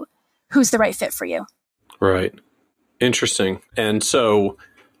about who's the right fit for you. Right. Interesting. And so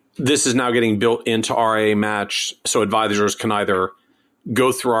this is now getting built into RIA Match. So advisors can either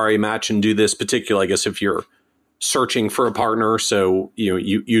go through RIA Match and do this, particularly, I guess, if you're searching for a partner. So,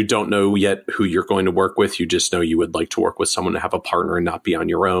 you don't know yet who you're going to work with. You just know you would like to work with someone to have a partner and not be on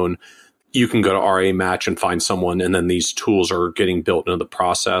your own. You can go to RIA Match and find someone, and then these tools are getting built into the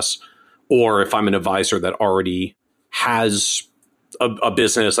process. Or if I'm an advisor that already has a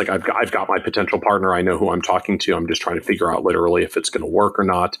business, like I've got my potential partner, I know who I'm talking to, I'm just trying to figure out literally if it's going to work or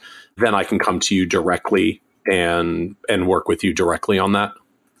not, then I can come to you directly and work with you directly on that?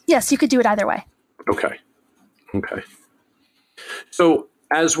 Yes, you could do it either way. Okay. So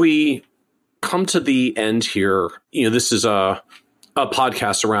as we come to the end here, this is a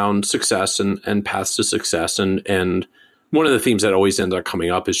podcast around success and paths to success. And one of the themes that always ends up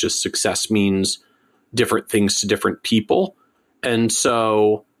coming up is just success means different things to different people. And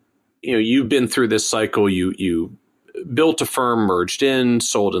so, you've been through this cycle. You built a firm, merged in,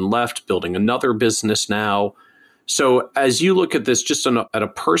 sold and left, building another business now. So as you look at this just at a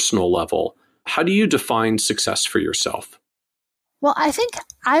personal level, how do you define success for yourself? Well, I think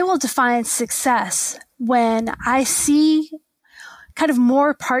I will define success when I see kind of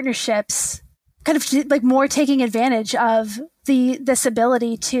more partnerships, kind of like more taking advantage of this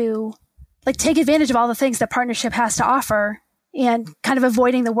ability to like take advantage of all the things that partnership has to offer and kind of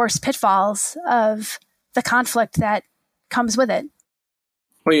avoiding the worst pitfalls of the conflict that comes with it.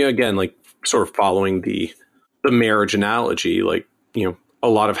 Well, again, like sort of following the marriage analogy, like, a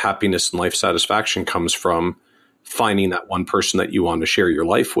lot of happiness and life satisfaction comes from finding that one person that you want to share your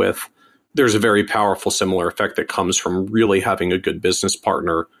life with. There's a very powerful similar effect that comes from really having a good business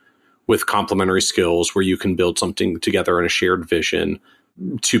partner with complementary skills where you can build something together in a shared vision.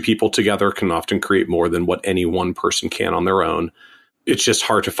 Two people together can often create more than what any one person can on their own. It's just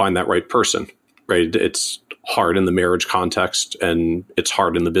hard to find that right person, right? It's hard in the marriage context and it's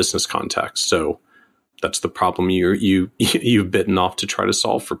hard in the business context. So that's the problem you've bitten off to try to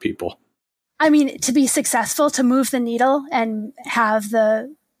solve for people. I mean, to be successful, to move the needle and have that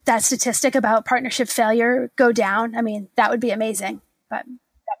statistic about partnership failure go down, I mean, that would be amazing, but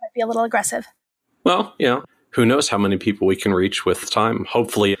that might be a little aggressive. Well, who knows how many people we can reach with time.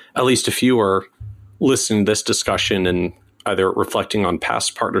 Hopefully, at least a few are listening to this discussion and either reflecting on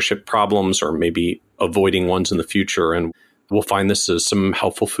past partnership problems or maybe avoiding ones in the future. And we'll find this as some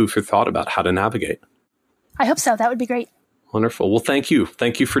helpful food for thought about how to navigate. I hope so. That would be great. Wonderful. Well, thank you.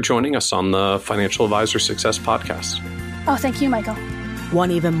 Thank you for joining us on the Financial Advisor Success Podcast. Oh, thank you, Michael.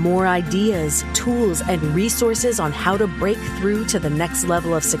 Want even more ideas, tools, and resources on how to break through to the next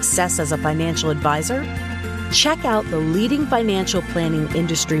level of success as a financial advisor? Check out the leading financial planning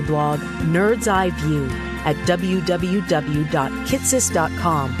industry blog, Nerd's Eye View, at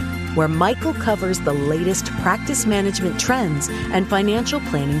www.kitces.com, where Michael covers the latest practice management trends and financial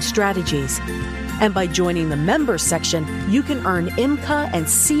planning strategies. And by joining the members section, you can earn IMCA and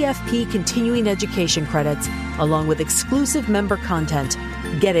CFP continuing education credits, along with exclusive member content.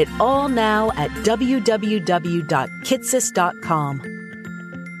 Get it all now at www.kitces.com.